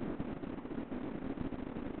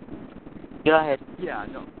 Go ahead. Yeah,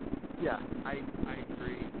 I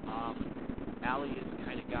agree. Allie has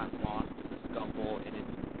kind of gotten lost in the scuffle, and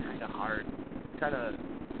it's kind of hard, kind of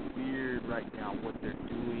weird right now what they're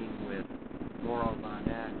doing with Laurel Von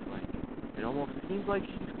Ness. Like, it almost seems like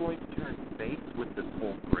she's going to turn face with this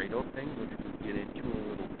whole Grado thing, which we'll get into a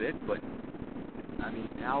little bit. But I mean,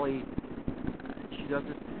 Allie, she's just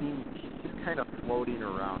kind of floating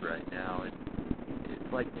around right now, and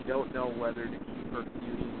it's like they don't know whether to keep her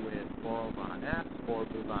feuding with Laurel Von Ness or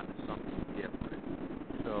move on to something different.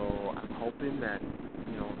 So I'm hoping that,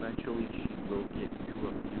 eventually she will get into a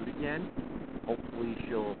feud again. Hopefully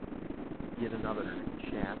she'll get another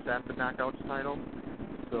chance at the Knockouts title.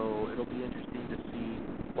 So it'll be interesting to see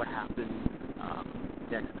what happens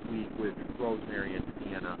next week with Rosemary and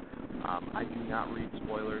Sienna. I do not read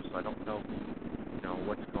spoilers, so I don't know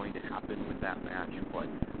what's going to happen with that match. But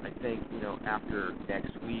I think, after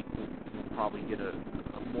next week, we'll probably get a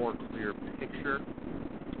more clear picture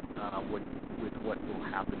with what will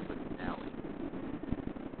happen with Allie.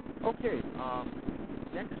 Okay,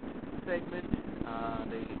 next segment,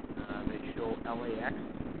 they show LAX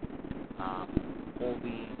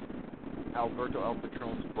holding Alberto El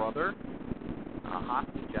Patron's brother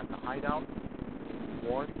hostage at the hideout, and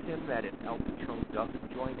warns him that if El Patron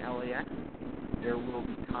doesn't join LAX, there will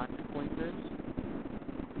be consequences.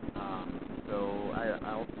 So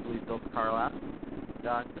I also believe Bill Carlas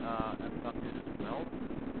got abducted as well,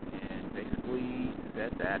 and basically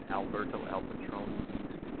said that Alberto El Patron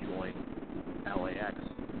needs to join LAX,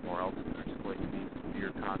 or else there's going to be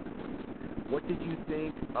severe consequences. What did you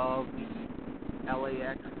think of the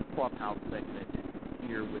LAX clubhouse segment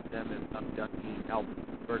here with them abducting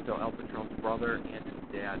Alberto El Patron's brother and his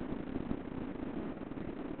dad?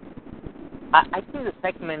 I think the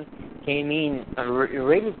segment came in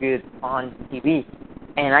really good on TV,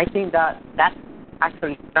 and I think that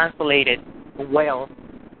actually translated well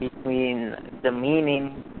between the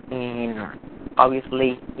meaning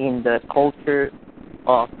obviously in the culture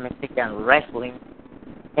of Mexican wrestling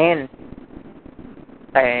and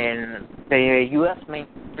and the U.S.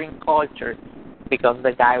 mainstream culture, because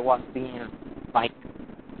the guy was being like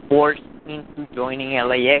forced into joining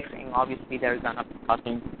LAX, and obviously they're gonna be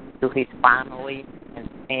talking to his family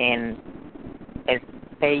and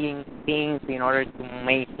saying things in order to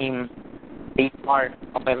make him be part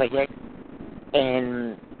of LAX.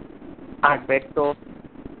 And Alberto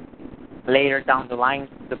later down the line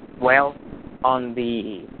did well on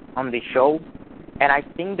the show, and I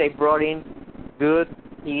think they brought in good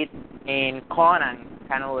hit in Conan,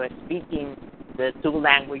 kind of speaking the two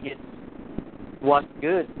languages was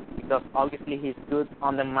good, because obviously he's good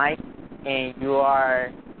on the mic, and you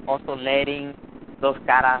are also letting those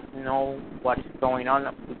caras know what is going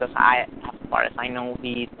on, because as far as I know,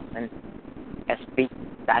 he doesn't speak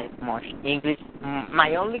that much English.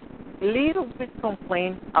 My only little bit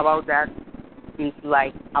complaint about that is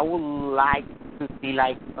like I would like to see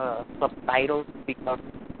like subtitles, because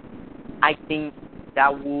I think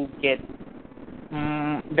that will get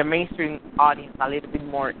the mainstream audience a little bit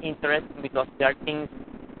more interested, because there are things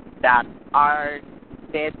that are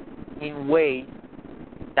said in ways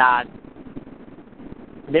that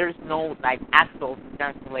there is no like actual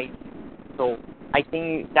translation. So I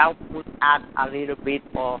think that would add a little bit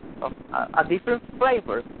of a different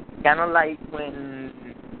flavor, kind of like when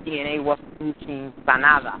TNA was pushing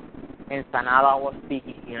Sanada, and Sanada was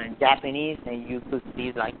speaking in Japanese, and you could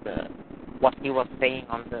see like what he was saying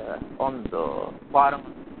on the bottom.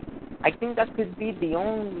 I think that could be the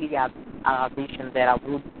only addition that I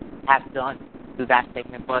would have done to that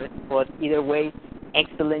segment. But either way,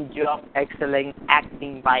 excellent job, excellent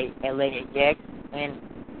acting by LAX, and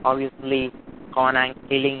obviously Conan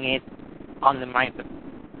killing it on the mic.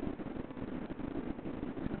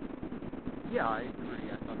 Yeah, I agree.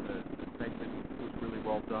 I thought the segment was really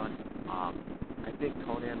well done. I think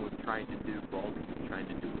Conan was trying to do both. He was trying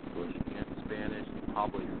to do English and Spanish. He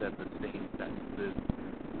probably said the same sentences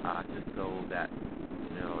just so that,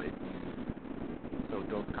 so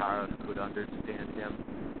Dos Caras could understand him,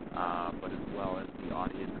 but as well as the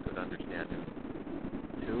audience could understand him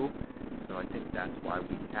too. So I think that's why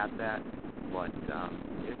we had that. But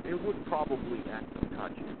it would probably add some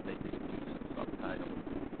touch if they did use some subtitles,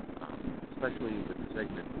 especially with the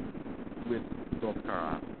segment with Dos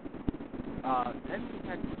Caras. Then we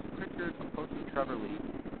had Bruce Pritchard approaching Trevor Lee,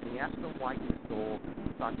 and he asked him why he stole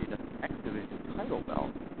Sanjay's X Division title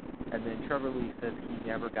belt. And then Trevor Lee says he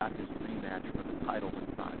never got his rematch for the title when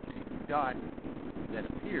Sanjay Scott then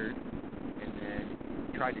appeared, and then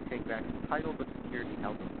tried to take back the title, but security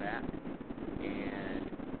held him back. And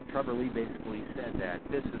Trevor Lee basically said that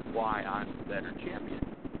this is why I'm the better champion.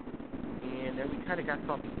 And then we kind of got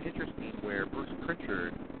something interesting where Bruce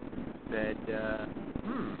Pritchard said,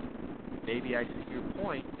 maybe I see your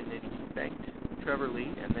point, and then he thanked Trevor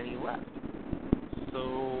Lee, and then he left.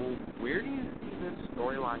 So where do you see this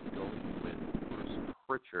storyline going with Bruce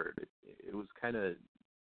Pritchard? It was kind of,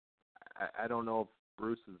 I don't know if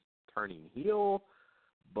Bruce is turning heel,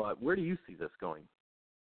 but where do you see this going?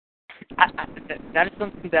 That is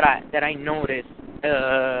something that I noticed.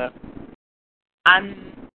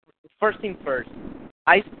 First thing first,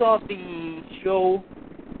 I saw the show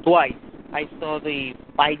twice. I saw the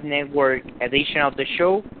Fight Network edition of the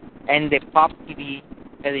show and the Pop TV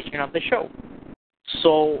edition of the show.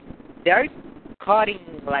 So they're cutting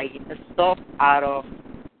like stuff out of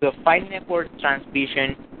the Fight Network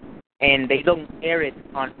transmission, and they don't air it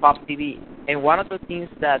on Pop TV. And one of the things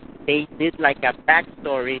that they did like a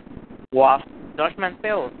backstory was Josh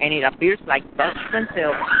Mantel, and it appears like Josh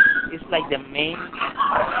Mantel is like the main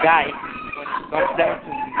guy when it comes down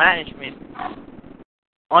to management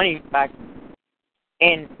on Impact,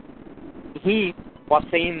 and he was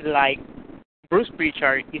saying like Bruce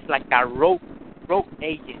Pritchard is like a rogue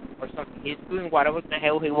agent or something. He's doing whatever the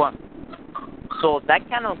hell he wants. So that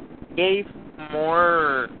kind of gave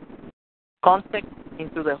more context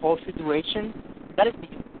into the whole situation. That is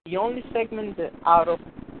the only segment out of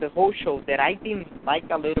the whole show that I didn't like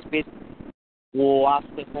a little bit was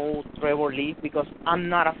the whole Trevor Lee, because I'm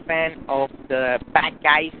not a fan of the bad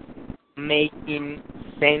guys making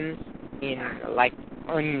sense in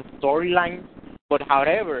storylines. But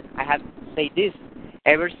however, I have to say this: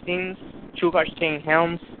 ever since Sugar Shane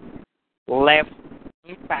Helms left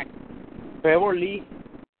Impact, Trevor Lee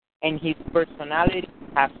and his personality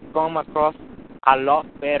has come across a lot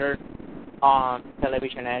better on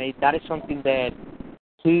television, and that is something that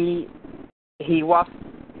he was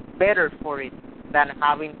better for it than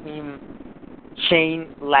having him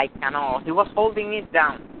Shane like he was holding it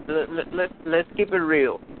down. Let's keep it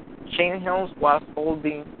real. Shane Helms was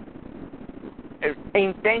holding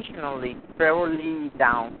intentionally Trevor Lee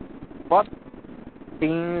down, but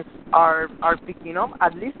things are picking up.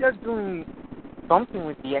 At least they're doing something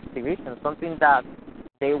with the exhibition, something that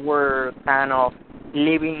they were kind of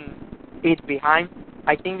leaving it behind.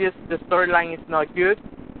 I think the storyline is not good,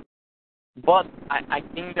 but I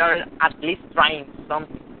think they're at least trying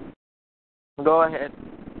something. Go ahead.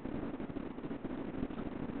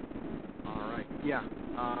 All right. Yeah.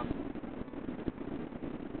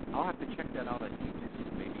 I'll have to check that out on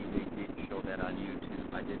YouTube. Maybe they did show that on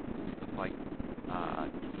YouTube. I didn't see the fight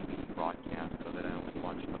TV broadcast of it. I only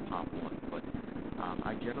watched the pop one, but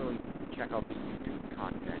I generally check out the YouTube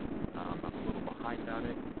content. I'm a little behind on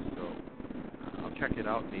it, so I'll check it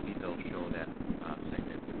out. Maybe they'll show that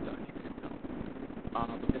segment with Dutch.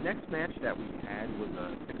 But the next match that we had was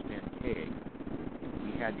a six-man tag.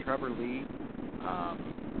 We had Trevor Lee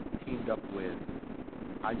teamed up with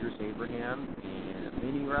Idris Abraham and a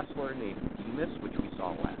mini wrestler named Demas, which we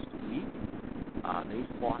saw last week. They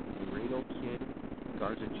fought Laredo Kid,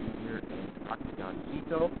 Garza Jr., and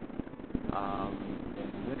Octagoncito.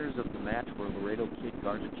 And the winners of the match were Laredo Kid,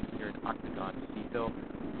 Garza Jr., and Octagoncito.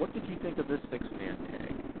 What did you think of this six-man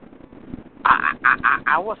tag?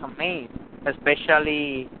 I was amazed,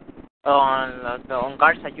 especially on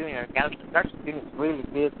Garza Jr. Garza Jr. is really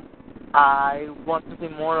good. I want to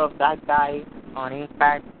see more of that guy on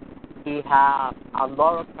Impact. He has a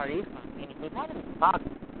lot of charisma, and he hasn't talked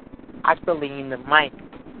actually in the mic.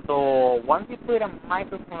 So once you put a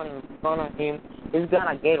microphone in front of him, he's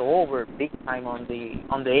gonna get over big time on the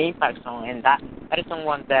Impact zone, and that is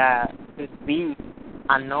someone that could be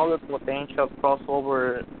another potential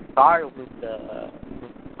crossover star with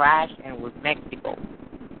Crash and with Mexico.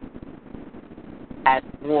 As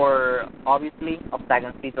for obviously,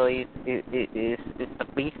 Octagoncito is a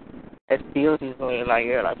beast. Still, he's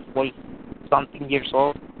like 40-something years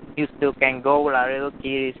old. He still can go. Laredo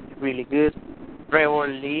Kid is really good. Trevor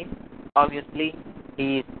Lee, obviously,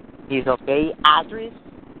 he's okay. Idris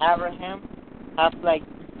Abraham has like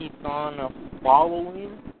his own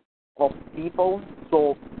following of people,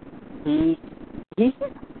 so he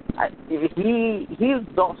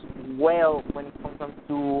does well when it comes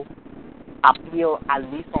to appeal, at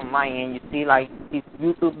least online, and you see like his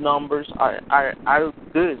YouTube numbers are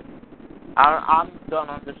good. I don't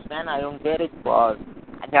understand, I don't get it, but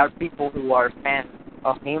there are people who are fans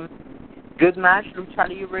of him. Good match, Lucha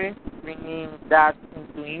Libre, bringing that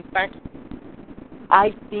into Impact.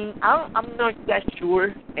 I think I'm not that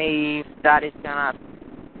sure if that is gonna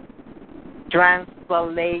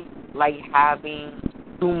translate like having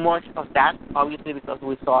too much of that, obviously, because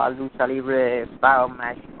we saw a Lucha Libre style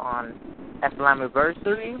match on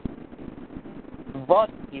Slammiversary, but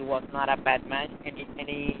it was not a bad match.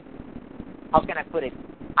 Any how can I put it?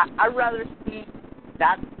 I'd rather see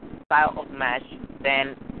that style of match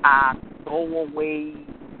than a throwaway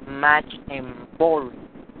match and boring.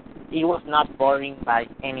 It was not boring by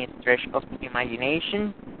any stretch of the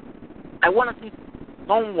imagination. I want to see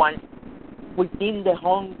someone within the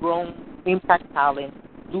homegrown Impact talent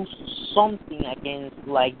do something against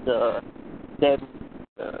like the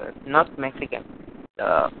not Mexican,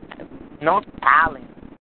 not talent,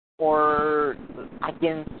 or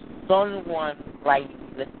against someone like,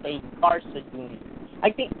 let's say, Garza Jr.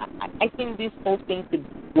 I think this whole thing could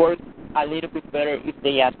work a little bit better if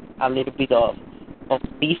they add a little bit of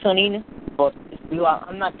seasoning. But still,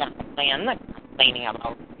 I'm not complaining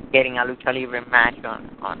about getting a Lucha Libre match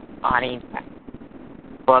on Impact.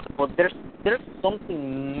 But there's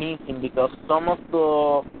something missing, because some of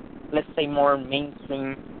the, let's say, more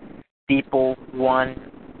mainstream people want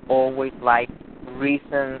always like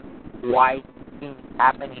reasons why things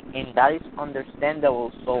happening, and that is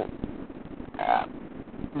understandable. So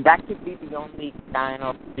that could be the only kind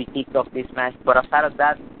of critique of this match. But aside of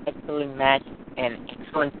that, excellent match and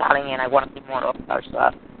excellent talent, and I want to see more of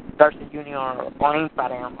Garza Jr. on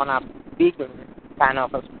Impact and on a bigger kind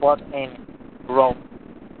of a spot in Raw.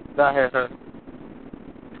 Go ahead, sir.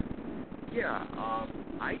 Yeah,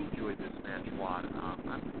 I enjoyed this match a lot.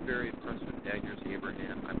 I'm very impressed with Idris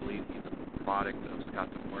Abraham. I believe he's a product of Scott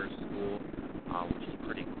Demoore's school, which is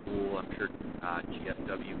pretty cool. I'm sure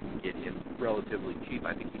GFW can get him relatively cheap.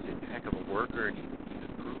 I think he's a heck of a worker, and he's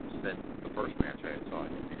improved since the first match I saw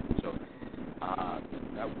him in. So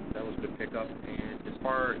that was a good pickup. And as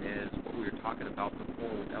far as what we were talking about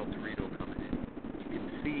before with El Torito coming in, you can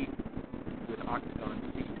see with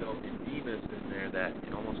Octagoncito and Demas in there that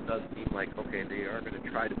it almost does seem like, okay, they are going to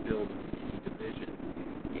try to build a division.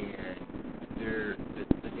 And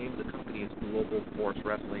the name of the company is Global Force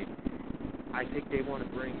Wrestling. I think they want to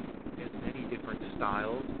bring as many different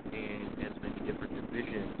styles and as many different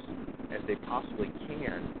divisions as they possibly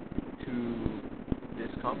can to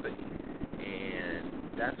this company. And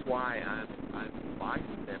that's why I'm fine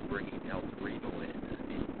with them bringing El Torito in. I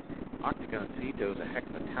mean, Octagoncito's a heck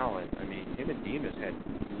of a talent. I mean, him and Demas had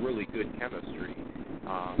really good chemistry,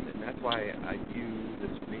 and that's why I view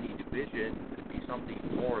this mini division could be something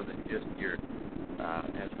more than just your,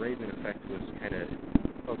 as Raven Effect was kind of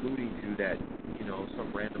alluding to, that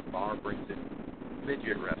some random bar brings in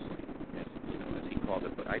midget wrestling, as he called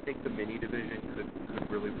it. But I think the mini division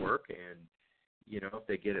could really work, and if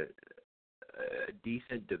they get a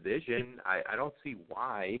decent division, I don't see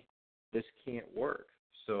why this can't work.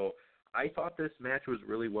 So I thought this match was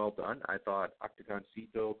really well done. I thought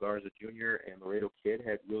Octagoncito, Garza Jr., and Laredo Kid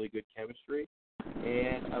had really good chemistry,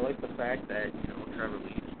 and I like the fact that Trevor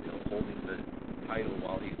Lee's holding the title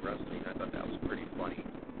while he's wrestling. I thought that was pretty funny.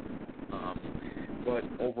 But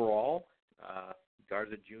overall,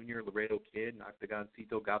 Garza Jr., Laredo Kid, and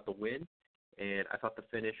Octagoncito got the win, and I thought the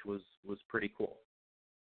finish was pretty cool.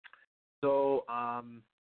 So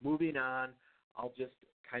moving on, I'll just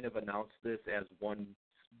kind of announce this as one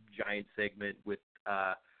giant segment with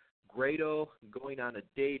Grado going on a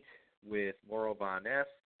date with Laurel Von Ness,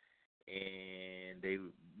 and it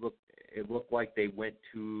looked like they went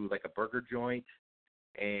to like a burger joint,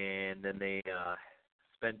 and then they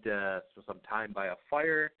spent some time by a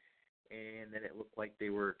fire, and then it looked like they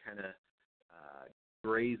were kind of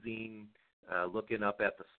grazing, looking up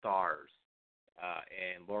at the stars.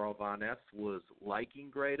 And Laurel Von Ness was liking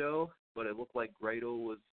Grado, but it looked like Grado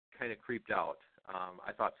was kind of creeped out.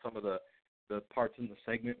 I thought some of the parts in the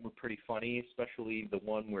segment were pretty funny, especially the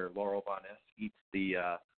one where Laurel Von Ness eats the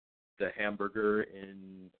hamburger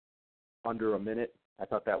in under a minute. I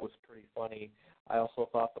thought that was pretty funny. I also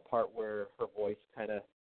thought the part where her voice kind of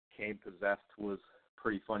came possessed was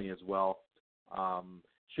pretty funny as well.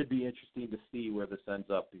 Should be interesting to see where this ends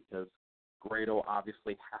up, because Grado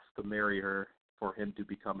obviously has to marry her for him to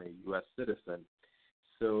become a U.S. citizen.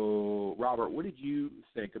 So, Robert, what did you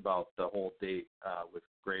think about the whole date with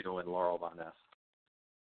Grado and Laurel Von Ness?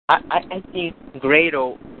 I think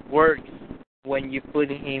Grado works when you put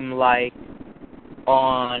him like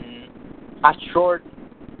on a short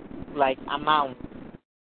amount.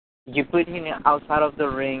 You put him outside of the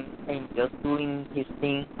ring and just doing his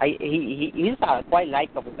thing. He's a quite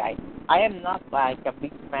likable guy. I am not like a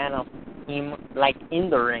big fan of him like in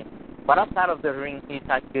the ring, but outside of the ring, he's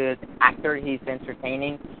a good actor. He's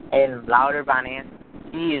entertaining. And Laurel Von Ness,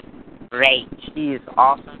 he is great. She is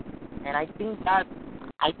awesome. And I think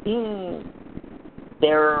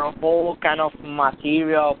their whole kind of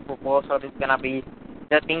material proposal is gonna be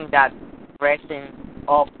the thing that dressing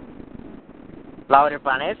up Laurel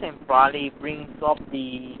Von Ness and probably brings up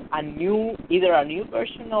either a new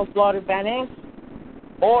version of Laurel Von Ness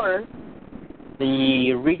or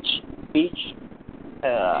the rich beach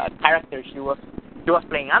character she was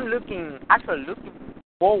playing. I'm actually looking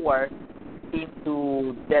forward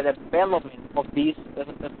into the development of this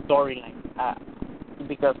storyline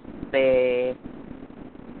because the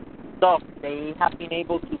stuff they have been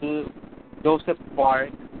able to do, Joseph Park,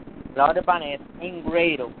 Laurel Von Ness, and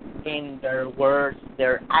Grado, in their words,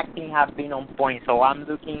 their acting have been on point. So I'm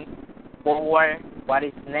looking forward what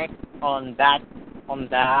is next on that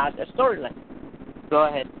storyline. Go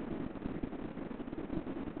ahead.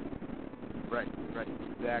 Right,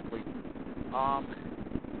 exactly.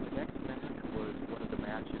 The next match was one of the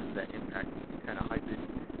matches that Impact was kind of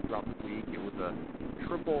hyping throughout the week. It was a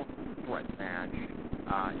triple threat match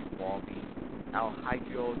involving El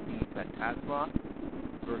Hijo de Fantasma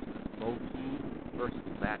versus Loki versus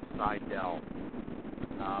Matt Sydal.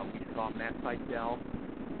 We saw Matt Sydal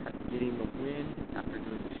getting the win after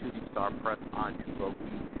doing the shooting star press onto Loki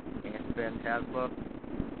and Phantasma.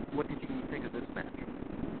 What did you think of this match?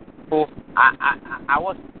 Oh, I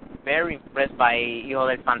was very impressed by Hijo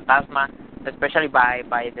del Fantasma, especially by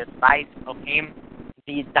the size of him.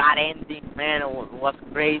 That ending, man, was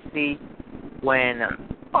crazy when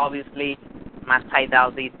obviously Matt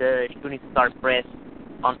Sydal did the shooting star press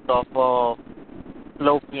on top of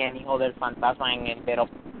Loki and Hijo del Fantasma and ended up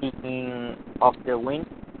picking up the win.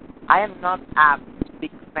 I am not a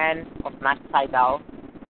big fan of Matt Sydal,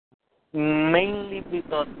 mainly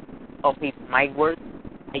because of his mic work.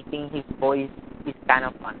 I think his voice is kind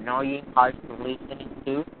of annoying, hard to listen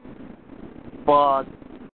to. But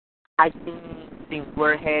I think since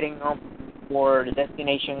we're heading up for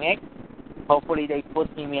Destination X, hopefully they put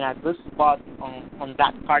him in a good spot on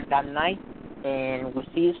that card that night, and we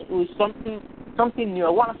see something new. I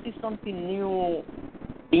want to see something new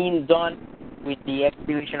being done with the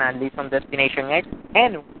exhibition, at least on Destination X,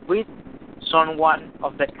 and with someone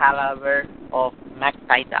of the caliber of Matt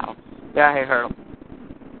Sydal. Go ahead, Harold.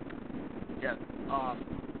 Yes.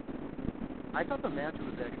 I thought the match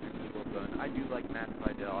was actually really well done. I do like Matt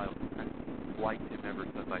Sydal. I've liked him ever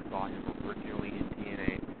since I saw him originally in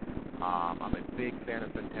TNA. I'm a big fan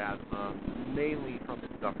of Phantasma, mainly from his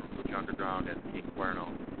stuff from Lucha Underground and King Cuerno.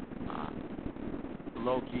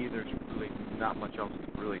 Low-key, there's really not much else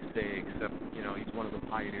to really say except, he's one of the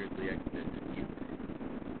pioneers of the X Division.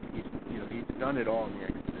 He's done it all in the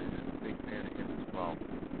X Division. I'm a big fan of him as well.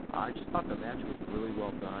 I just thought the match was really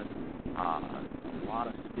well done. A lot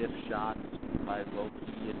of stiff shots by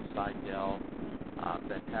Low-key and Sydal.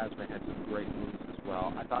 Phantasma had some great moves as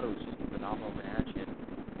well. I thought it was just a phenomenal match, and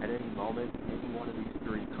at any moment, any one of these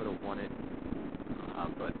three could have won it.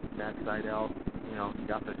 But Matt Sydal, he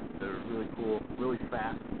got the really cool, really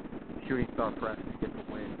fast shooting star press to get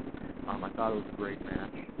the win. I thought it was a great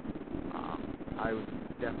match. I was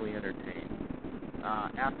definitely entertained.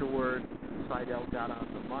 Afterward, Sydal got on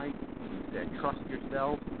the mic. He said, "Trust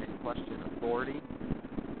yourself and question authority."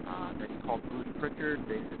 Then he called Bruce Pritchard,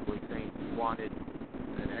 basically saying he wanted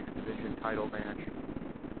an X Division title match.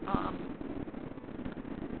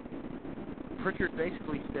 Pritchard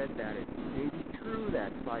basically said that it may be true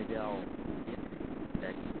that Sydal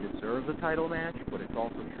that he deserves a title match, but it's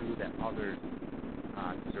also true that others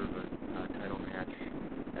deserve a title match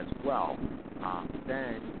as well.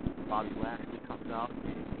 Then Bobby Lashley comes out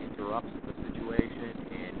and interrupts the situation,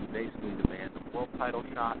 and he basically demands a world title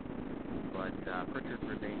shot, but Pritchard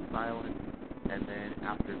remained silent, and then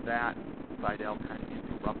after that, Sydal kind of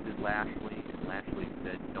interrupted Lashley, and Lashley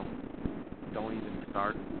said, don't even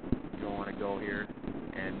start. You don't want to go here.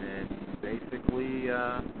 And then basically,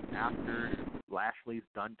 after Lashley's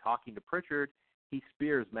done talking to Pritchard, he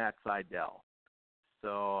spears Matt Sydal.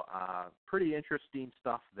 So, pretty interesting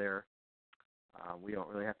stuff there. We don't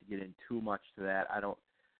really have to get in too much to that.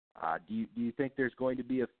 Do you think there's going to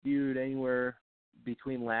be a feud anywhere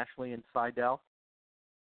between Lashley and Sydal?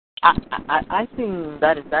 I think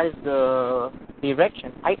that is the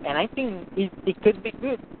direction. I think it could be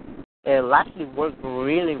good. Lashley worked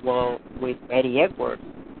really well with Eddie Edwards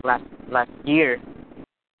last year,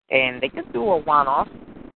 and they could do a one-off.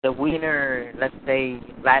 The winner, let's say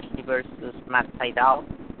Lashley versus Matt Sydal,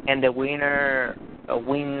 and the winner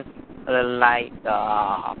wins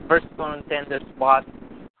first contender spot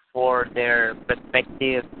for their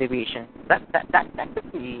respective division. That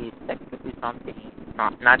could be something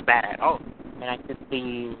not bad at all. And I could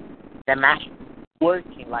see the match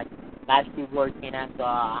working, like Lashley working as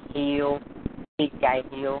a big guy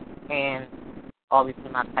heel, and obviously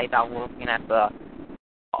Matt Sydal working as a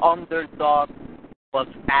underdog but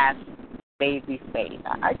fast baby face.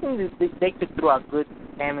 I think they could do a good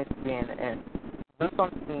chemistry and do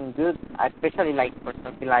something good, especially like for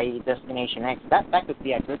something like Destination X. That could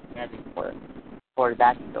be a good setting for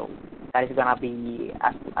that show. That is gonna be,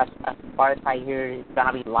 as far as I hear, it's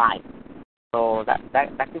gonna be live. So that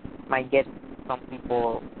might get some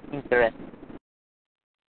people interested.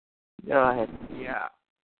 Go ahead. Yeah.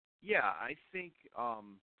 I think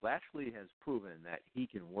Lashley has proven that he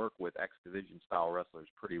can work with X Division style wrestlers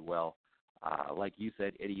pretty well. Like you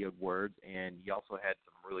said, Eddie Edwards, and he also had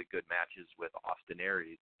some really good matches with Austin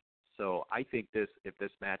Aries. So I think if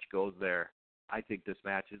this match goes there, I think this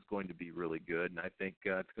match is going to be really good, and I think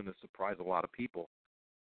it's going to surprise a lot of people.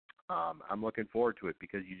 I'm looking forward to it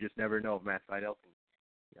because you just never know if Matt Sydal can.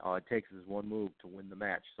 All it takes is one move to win the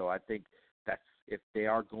match. So I think if they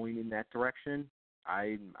are going in that direction,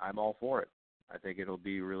 I'm all for it. I think it'll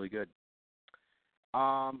be really good.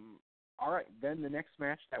 All right, then the next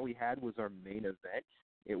match that we had was our main event.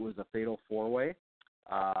 It was a fatal four-way.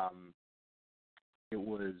 It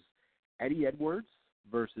was Eddie Edwards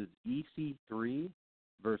versus EC3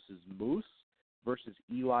 versus Moose versus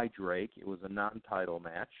Eli Drake. It was a non-title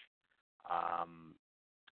match.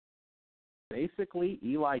 Basically,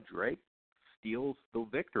 Eli Drake steals the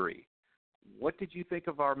victory. What did you think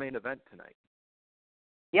of our main event tonight?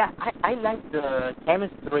 Yeah, I like the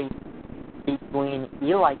chemistry between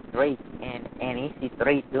Eli Drake and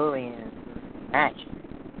EC3 during the match.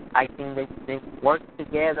 I think they worked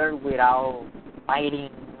together without fighting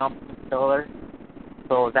up each other.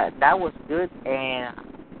 So that was good, and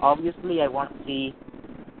obviously I want to see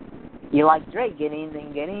Eli Drake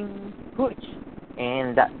getting pushed,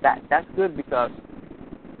 and that's good because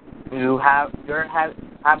you're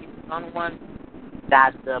having someone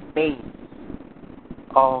that's the base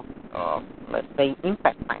of let's say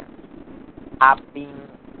Impact fans have been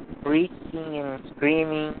preaching and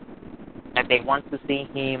screaming that they want to see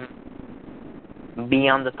him be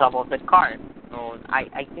on the top of the card. So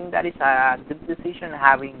I think that is a good decision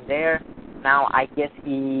having there. Now I guess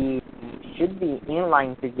he should be in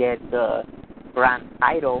line to get the grand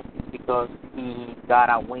title because he got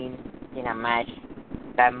a win in a match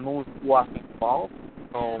that Moose was involved.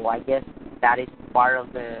 So I guess that is part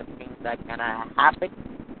of the things that gonna happen.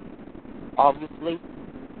 Obviously,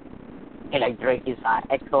 Eli Drake is an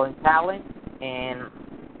excellent talent, and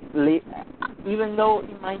even though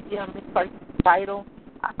it might be a mid-card title,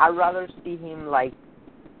 I'd rather see him like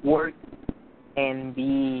work and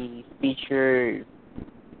be featured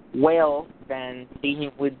well than see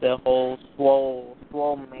him with the whole swole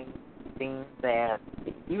main thing that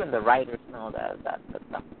even the writers know that's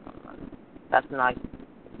not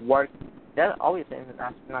work. That obviously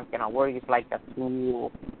that's not gonna work. It's like a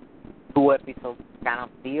two episode kind of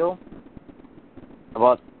deal.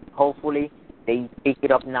 But hopefully they pick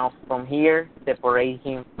it up now from here, separate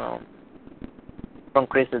him from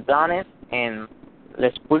Chris Adonis, and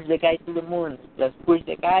let's push the guy to the moon. Let's push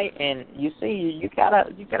the guy, and you see, you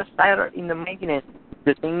gotta start in the making it.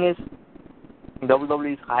 The thing is,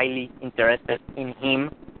 WWE is highly interested in him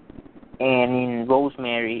and in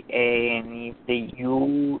Rosemary, and if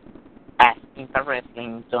you, as Impact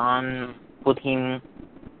Wrestling, don't put him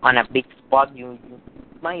on a big spot, you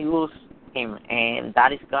might lose him, and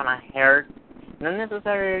that is gonna hurt. Not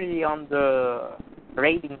necessarily on the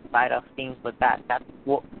rating side of things, but that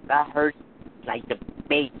hurts like the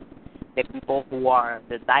base, the people who are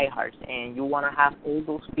the diehards, and you want to have all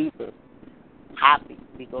those people happy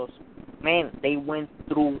because, man, they went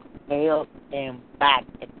through hell and back,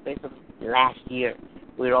 especially last year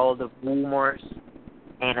with all the rumors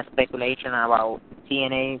and speculation about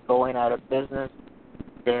TNA going out of business.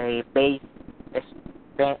 The base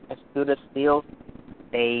stood still.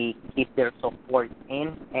 They keep their support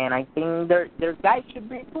in, and I think their guys should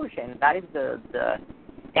be pushed, and that is the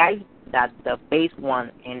guys that the base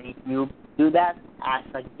one. And if you do that as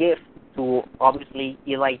a gift to obviously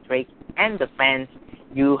Eli Drake and the fans,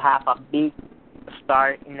 you have a big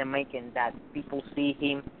star in the making that people see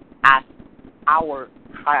him as our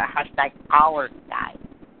hashtag our guy.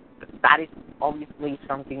 That is obviously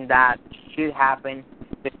something that should happen.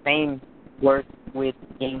 The same works with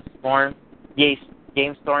James Storm.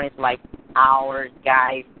 James Storm is like our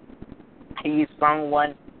guy. He is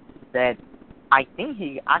someone that I think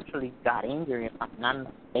he actually got injured, if I'm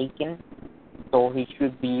not mistaken. So he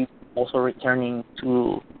should be also returning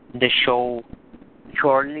to the show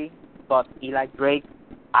shortly. But Eli Drake,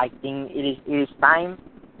 I think it is time.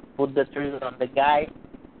 Put the trigger on the guy.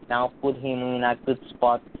 Now put him in a good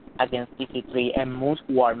spot against EC3 and Moose,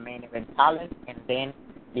 who are main event talent. And then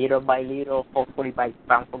little by little, hopefully by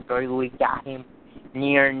Crown Victory, we got him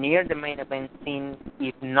near the main event scene,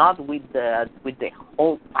 if not with the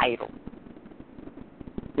whole title.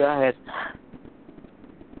 Go ahead.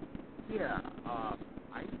 Yeah,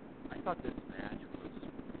 I thought this match was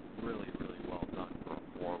really, really well done for a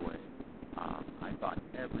four-way. I thought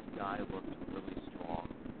every guy looked really strong.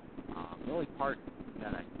 The only part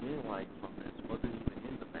that I didn't like from this wasn't even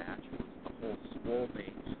in the match. It was the whole swole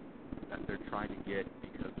mate that they're trying to get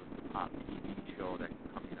because of the Pop TV show that's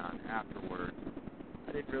coming on afterwards.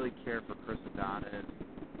 I didn't really care for Chris Adonis,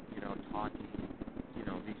 talking,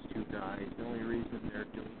 these two guys. The only reason they're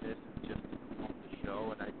doing this is just to promote the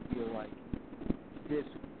show, and I feel like this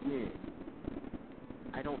win,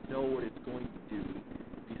 I don't know what it's going to do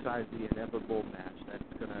besides the inevitable match that's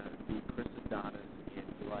going to be Chris Adonis and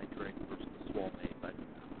Eli Drake versus the Swole Mate, but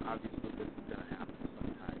obviously this is going to happen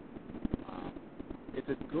sometime. It's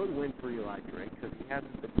a good win for Eli Drake because he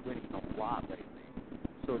hasn't been winning a lot lately.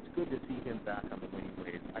 So it's good to see him back on the winning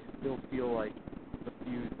ways. I still feel like the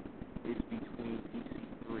feud is between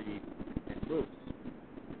EC3 and Moose.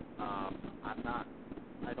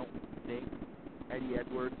 I don't think Eddie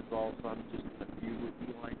Edwards is all of a sudden just in a feud with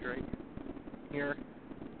Eli Drake here.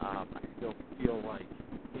 I still feel like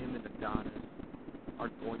him and Adonis are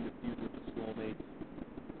going to feud with the Swole Mates.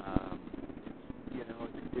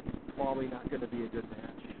 It's probably not going to be a good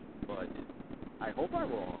match, but I hope I'm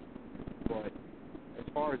wrong. But as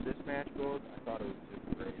far as this match goes, I thought it was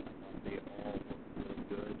just great. I thought they all looked really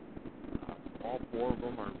good. All four of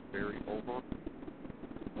them are very over,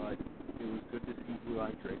 but it was good to see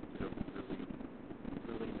Eli Drake get a really,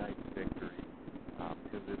 really nice victory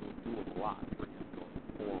because it will do a lot for him going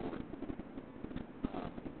forward.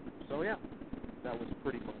 So yeah, that was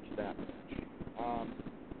pretty much that match.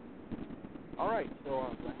 All right, so our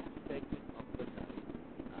last segment of the night,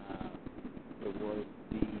 it was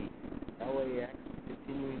the LAX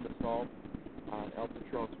continuing the assault on El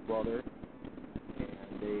Patron's brother, and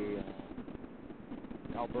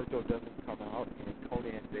Alberto doesn't come out, and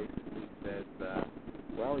Conan basically says,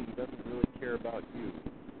 well, he doesn't really care about you.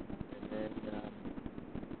 And then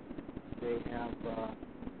they have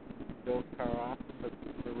Bill Carras in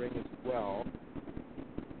the ring as well.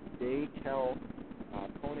 They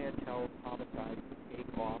Conan tells Homicide to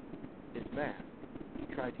take off his mask. He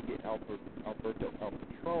tried to get Alberto El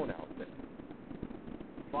Patron out there.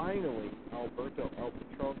 Finally, Alberto El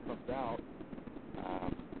Patron comes out.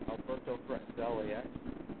 Alberto threatens LAX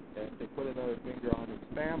that if they put another finger on his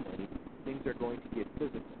family, things are going to get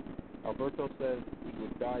physical. Alberto says he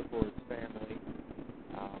would die for his family.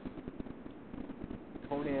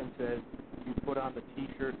 Conan says, you put on the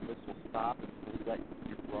T-shirt and this will stop, and we'll let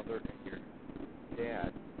your brother and your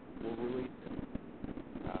dad, we'll release him.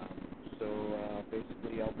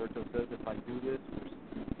 Basically, Alberto says, if I do this,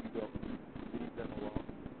 you leave them alone.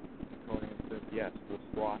 And Conan says, yes, we'll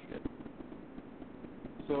squash it.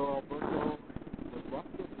 So Alberto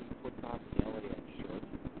reluctantly puts on the LAX shirt,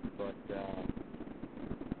 but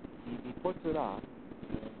he puts it on,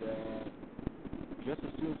 and just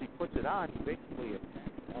as soon as he puts it on, he basically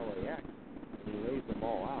attacks LAX, and he lays them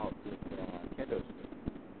all out with kendo sticks.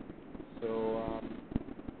 So,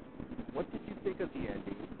 what did you think of the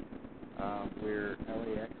ending, where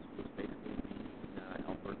LAX was basically beating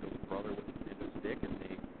Alberto's brother with a kendo stick, and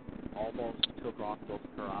they almost took off Dos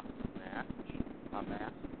Carrasco's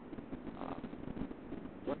mask?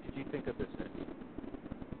 What did you think of this ending?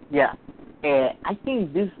 Yeah, I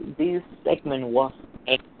think this segment was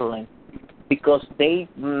excellent because they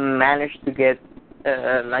managed to get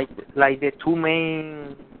like the two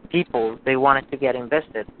main people they wanted to get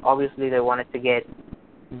invested. Obviously, they wanted to get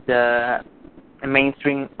the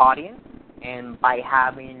mainstream audience, and by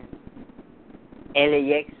having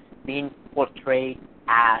LAX being portrayed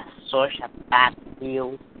as such a bad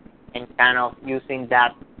heel and kind of using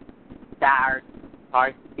that dark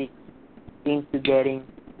tactics into getting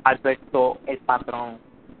Alberto El Patron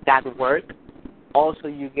that work. Also,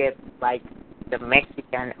 you get like the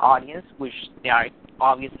Mexican audience, which they are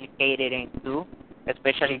obviously catering to,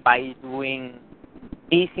 especially by doing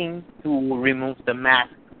teasing to remove the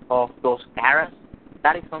mask of those caras.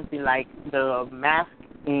 That is something like the mask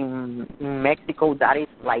in Mexico that is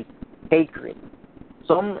like sacred.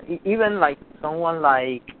 Even like someone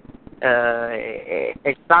like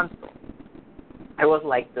El Santo, I was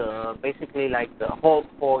like basically like the Hulk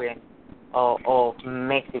Hogan of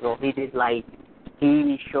Mexico. He did like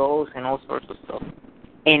TV shows and all sorts of stuff,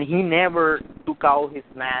 and he never took out his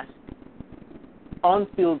mask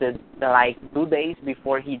until the like 2 days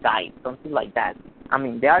before he died, something like that. I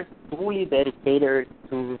mean, they are fully dedicated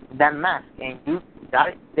to that mask, and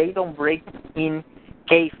they don't break in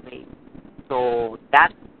kayfabe. So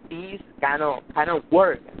that piece kind of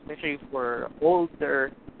work, especially for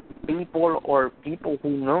older people or people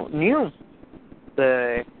who knew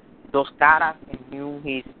those caras and knew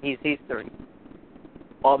his history.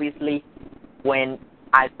 Obviously, when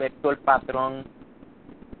Alberto El Patron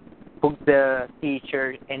took the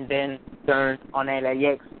T-shirt and then turned on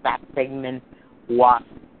LAX, that segment was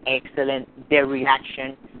excellent. The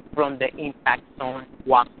reaction from the Impact Zone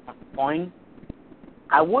was on point.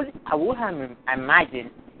 I would have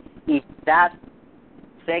imagined if that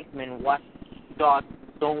segment was shot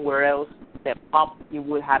somewhere else, the pop it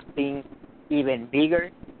would have been even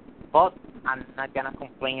bigger. But I'm not gonna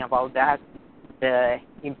complain about that. The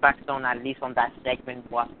Impact Zone, at least on that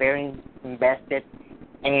segment, was very invested.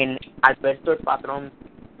 And Alberto El Patron,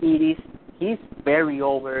 he's very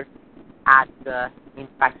over at the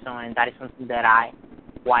Impact Zone, and that is something that I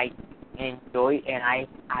quite enjoy, and I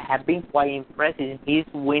have been quite impressed. He's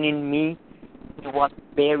winning me. He was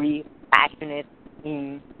very passionate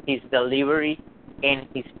in his delivery and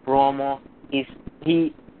his promo.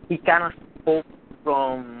 He kind of spoke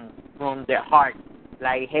from the heart,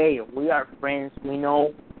 like, hey, we are friends, we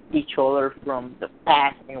know each other from the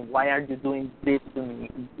past, and why are you doing this to me?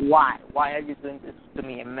 Why are you doing this to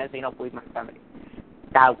me and messing up with my family?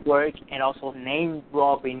 That work, and also name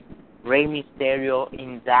dropping Rey Mysterio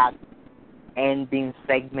in that ending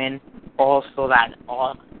segment, also that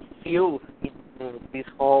all fueled into this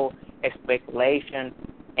whole speculation.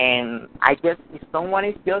 And I guess if someone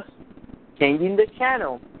is just changing the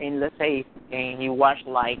channel, and let's say and he watched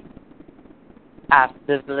like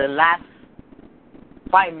after the last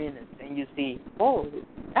 5 minutes, and you see, oh,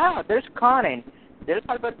 yeah, there's Conan, there's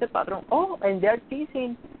Alberto Patron, oh, and they're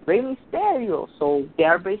teasing Rey Mysterio. So they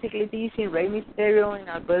are basically teasing Rey Mysterio and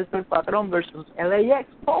Alberto Patron versus LAX.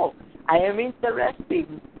 Oh, I am interested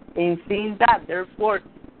in seeing that. Therefore,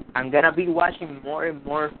 I'm going to be watching more and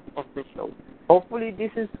more of the show. Hopefully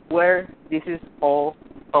this is where this is all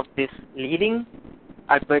of this leading,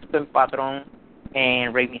 Alberto Patron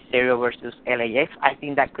and Rey Mysterio versus LAX. I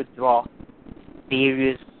think that could draw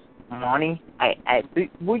serious money.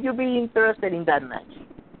 Would you be interested in that match?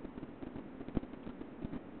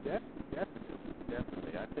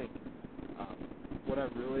 Definitely. I think I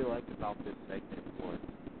really liked about this segment was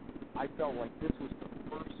I felt like this was the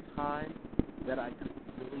first time that I could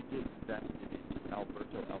really get invested into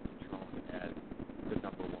Alberto El Patron as the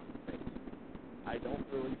number one face. I don't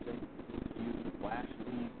really think this feud with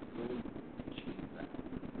Lashley really achieved that.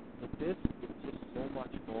 But this is just so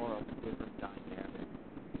much more of a different dynamic.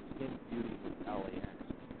 It's him feuding with LAX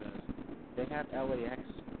because they have LAX,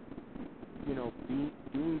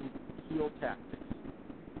 doing heel tactics,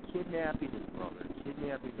 kidnapping his brother,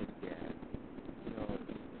 kidnapping his dad,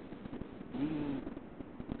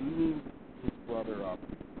 beating his brother up,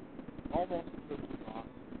 almost taking off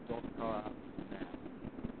Dos Carrasco's mask,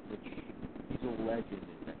 which he's a legend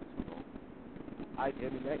in Mexico. I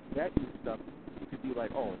mean, that stuff, you could be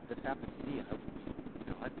like, oh, if this happened to me,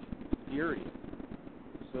 I'd be furious.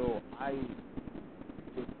 So I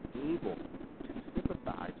was able to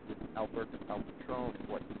sympathize with Alberto El Patron and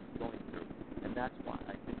what he was going through. And that's why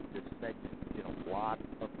I think this segment did a lot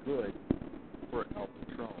of good for El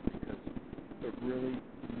Patron, because it really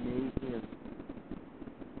made him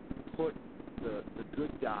put the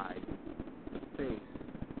good guy, the face,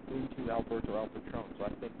 into Alberto El Patron. So I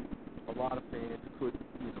think a lot of fans could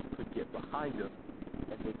get behind him,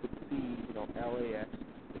 and they could see, LAX as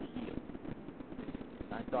the heel.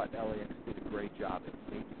 And I thought LAX did a great job at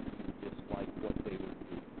making you dislike what they were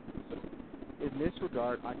doing. So in this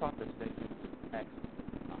regard, I thought the segment was excellent.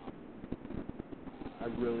 I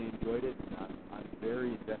really enjoyed it, and I'm very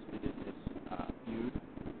invested in this feud.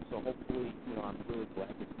 So hopefully, I'm really glad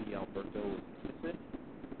to see Alberto is innocent.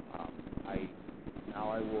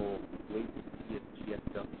 I will wait to see if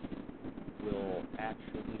GSW will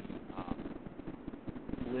actually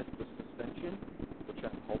lift the suspension, which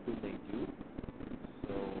I'm hoping they do,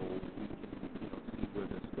 so we can, see where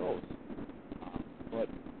this goes. But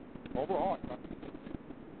overall, I thought the segment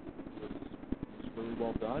was really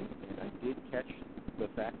well done, and I did catch the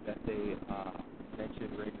fact that they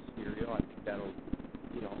mentioned Rey Mysterio. I think that'll,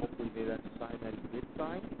 hopefully that's a sign that he did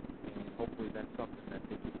sign, and hopefully that's something that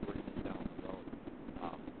they can bring in down the road.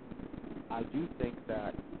 I do think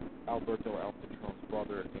that Alberto El Patron's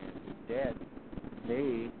brother and his dad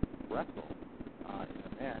may wrestle in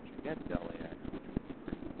a match against LAX, which would be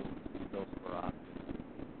pretty cool to see those Barak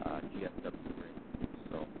and GSW ring.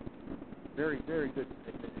 So, very, very good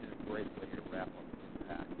segment and a great way to wrap up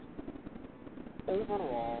Impact.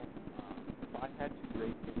 Overall, if I had to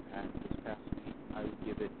rate Impact this past week, I would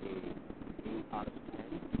give it a 8 out of 10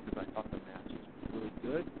 because I thought the matches were really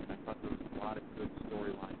good, and I thought there was a lot of good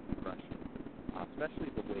storyline progression, especially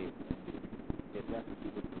the way it ended. It left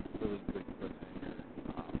you with a really good cliffhanger.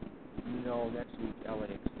 Next week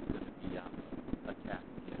LAX is going to be on the attack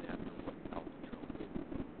again after what El Patron did.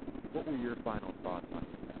 What were your final thoughts on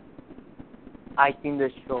Impact? I think the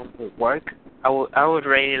show will work. I would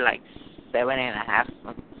rate it like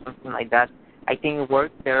 7.5, something like that. I think it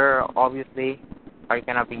worked. There obviously are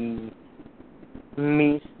gonna be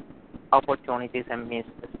missed opportunities and missed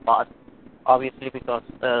spots. Obviously, because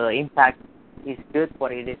Impact is good,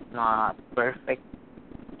 but it is not perfect.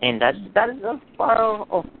 And that is a part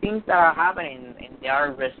of things that are happening, and they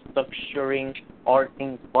are restructuring all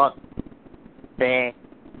things, but the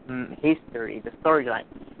history, the storyline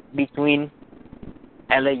between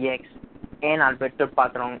LAX and Alberto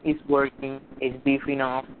Patron is working, is beefing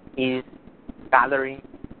up, is gathering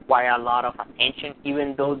quite a lot of attention.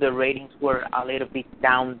 Even though the ratings were a little bit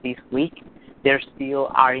down this week, they still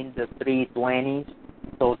are in the 320s,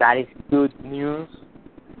 so that is good news.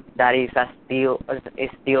 That is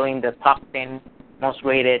still in the top 10 most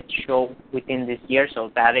rated show within this year,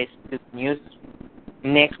 so that is good news.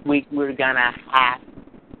 Next week we're gonna have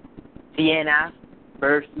Sienna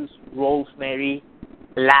versus Rosemary,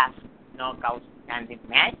 last knockout standing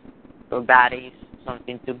match, so that is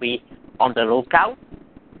something to be on the lookout.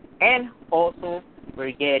 And also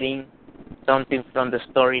we're getting something from the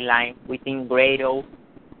storyline within Grado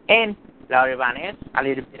and Laura Vaness, a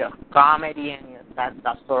little bit of comedy and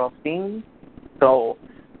that sort of thing. So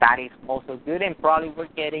that is also good, and probably we're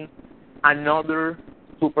getting another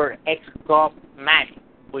Super X Cup match,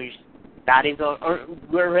 which that is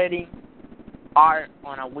we already are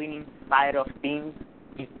on a winning side of things.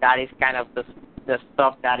 If that is kind of the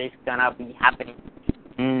stuff that is gonna be happening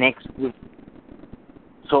next week.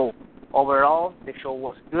 So overall, the show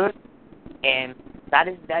was good, and that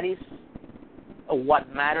is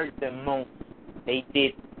what matters the most. They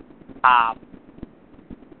did a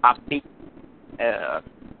big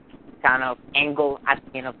kind of angle at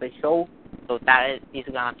the end of the show, so that is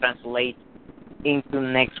going to translate into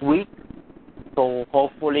next week. So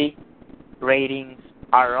hopefully ratings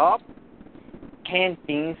are up, and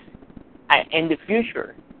things in the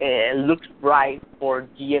future, looks bright for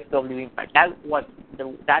GFW Impact. That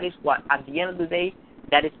is what at the end of the day,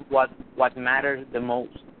 that is what matters the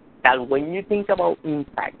most. That when you think about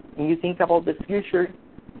Impact and you think about the future,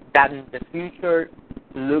 that the future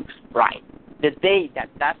looks bright. The day that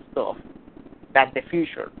the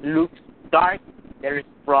future looks dark, there is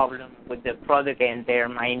a problem with the product and there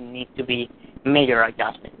might need to be major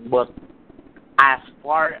adjustments. But as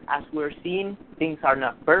far as we're seeing, things are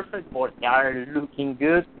not perfect, but they are looking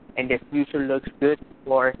good, and the future looks good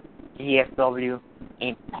for GFW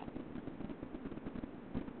Impact.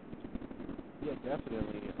 Yeah,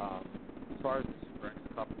 definitely. As far as the Super X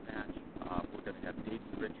Cup match, we're going to have Davey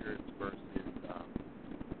Richards versus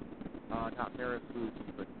not Marafuji,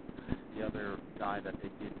 but the other guy that they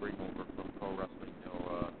did bring over from Pro Wrestling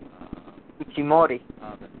Noah. Ishimori.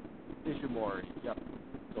 Ishimori, yep.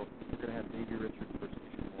 So we're going to have Davey Richards versus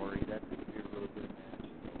Ishimori. That's going to be a really good match.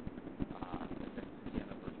 So, and then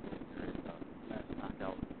Sienna versus Wilner in the last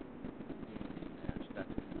knockout match. That's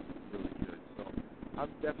going to be really good. So I'm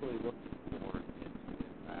definitely looking forward into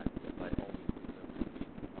Impact, as I always do every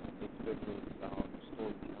week. It's been really solid. The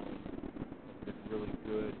storytelling has been really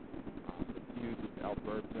good. The feud with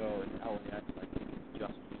Alberto and LAX, I think, is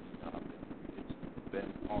just heating up, and it's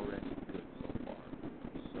been already good so far.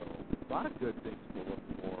 So a lot of good things to look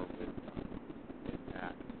for with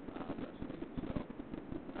Impact Wrestling. So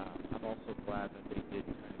I'm also glad that they did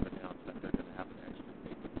kind of announce that they're going to have an extra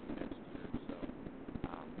pay-per-view next year. So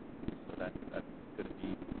that's going to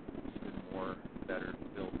be even more better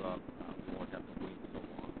build up. We won't have to wait so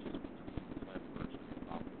long just between the Slammiversary and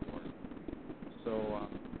Pop War. So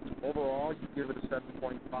overall, you give it a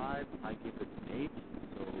 7.5. I give it an 8.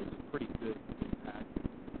 So it was a pretty good Impact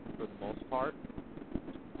for the most part.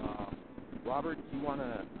 Robert, do you want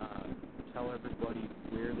to tell everybody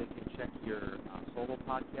where they can check your solo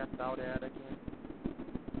podcast out at again?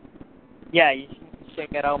 Yeah, you should check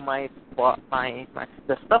it out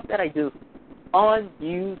the stuff that I do on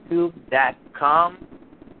YouTube.com,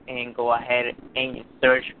 and go ahead and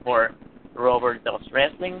search for Robert Does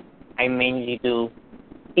Wrestling. I mainly do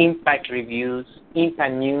Impact reviews,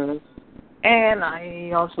 Impact news, and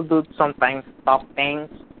I also do sometimes top 10s,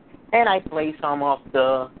 and I play some of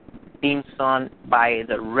the theme song by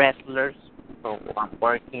the wrestlers. So I'm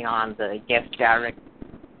working on the Jeff Jarrett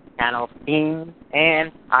kind of theme,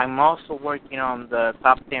 and I'm also working on the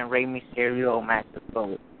top 10 Rey Mysterio matches.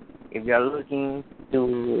 So if you're looking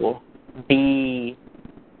to be,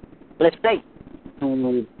 let's say,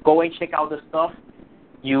 to go and check out the stuff,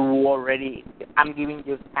 I'm giving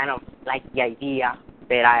you kind of like the idea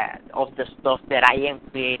of the stuff that I am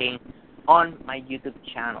creating on my YouTube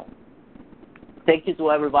channel. Thank you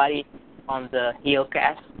to everybody on the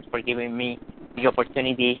Heelcast for giving me the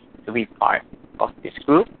opportunity to be part of this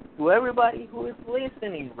group. To everybody who is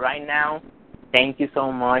listening right now, thank you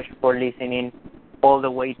so much for listening all the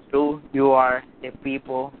way through. You are the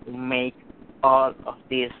people who make all of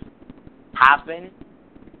this happen.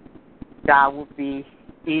 That would be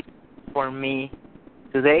it for me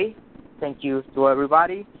today. Thank you to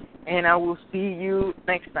everybody, and I will see you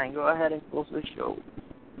next time. Go ahead and close the show.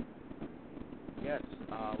 Yes,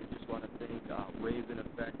 we just want to thank Raven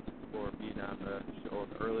Effect for being on the show in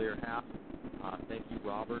the earlier half. Thank you,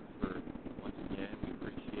 Robert, for once again. We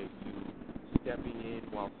appreciate you stepping in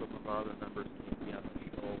while some of our other members can't be on the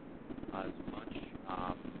show as much.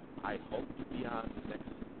 I hope to be on the next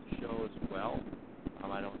show as well.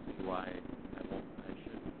 I don't see why I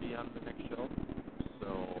shouldn't be on the next show.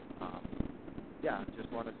 So, yeah,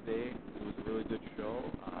 just want to say it was a really good show,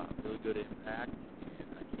 really good Impact.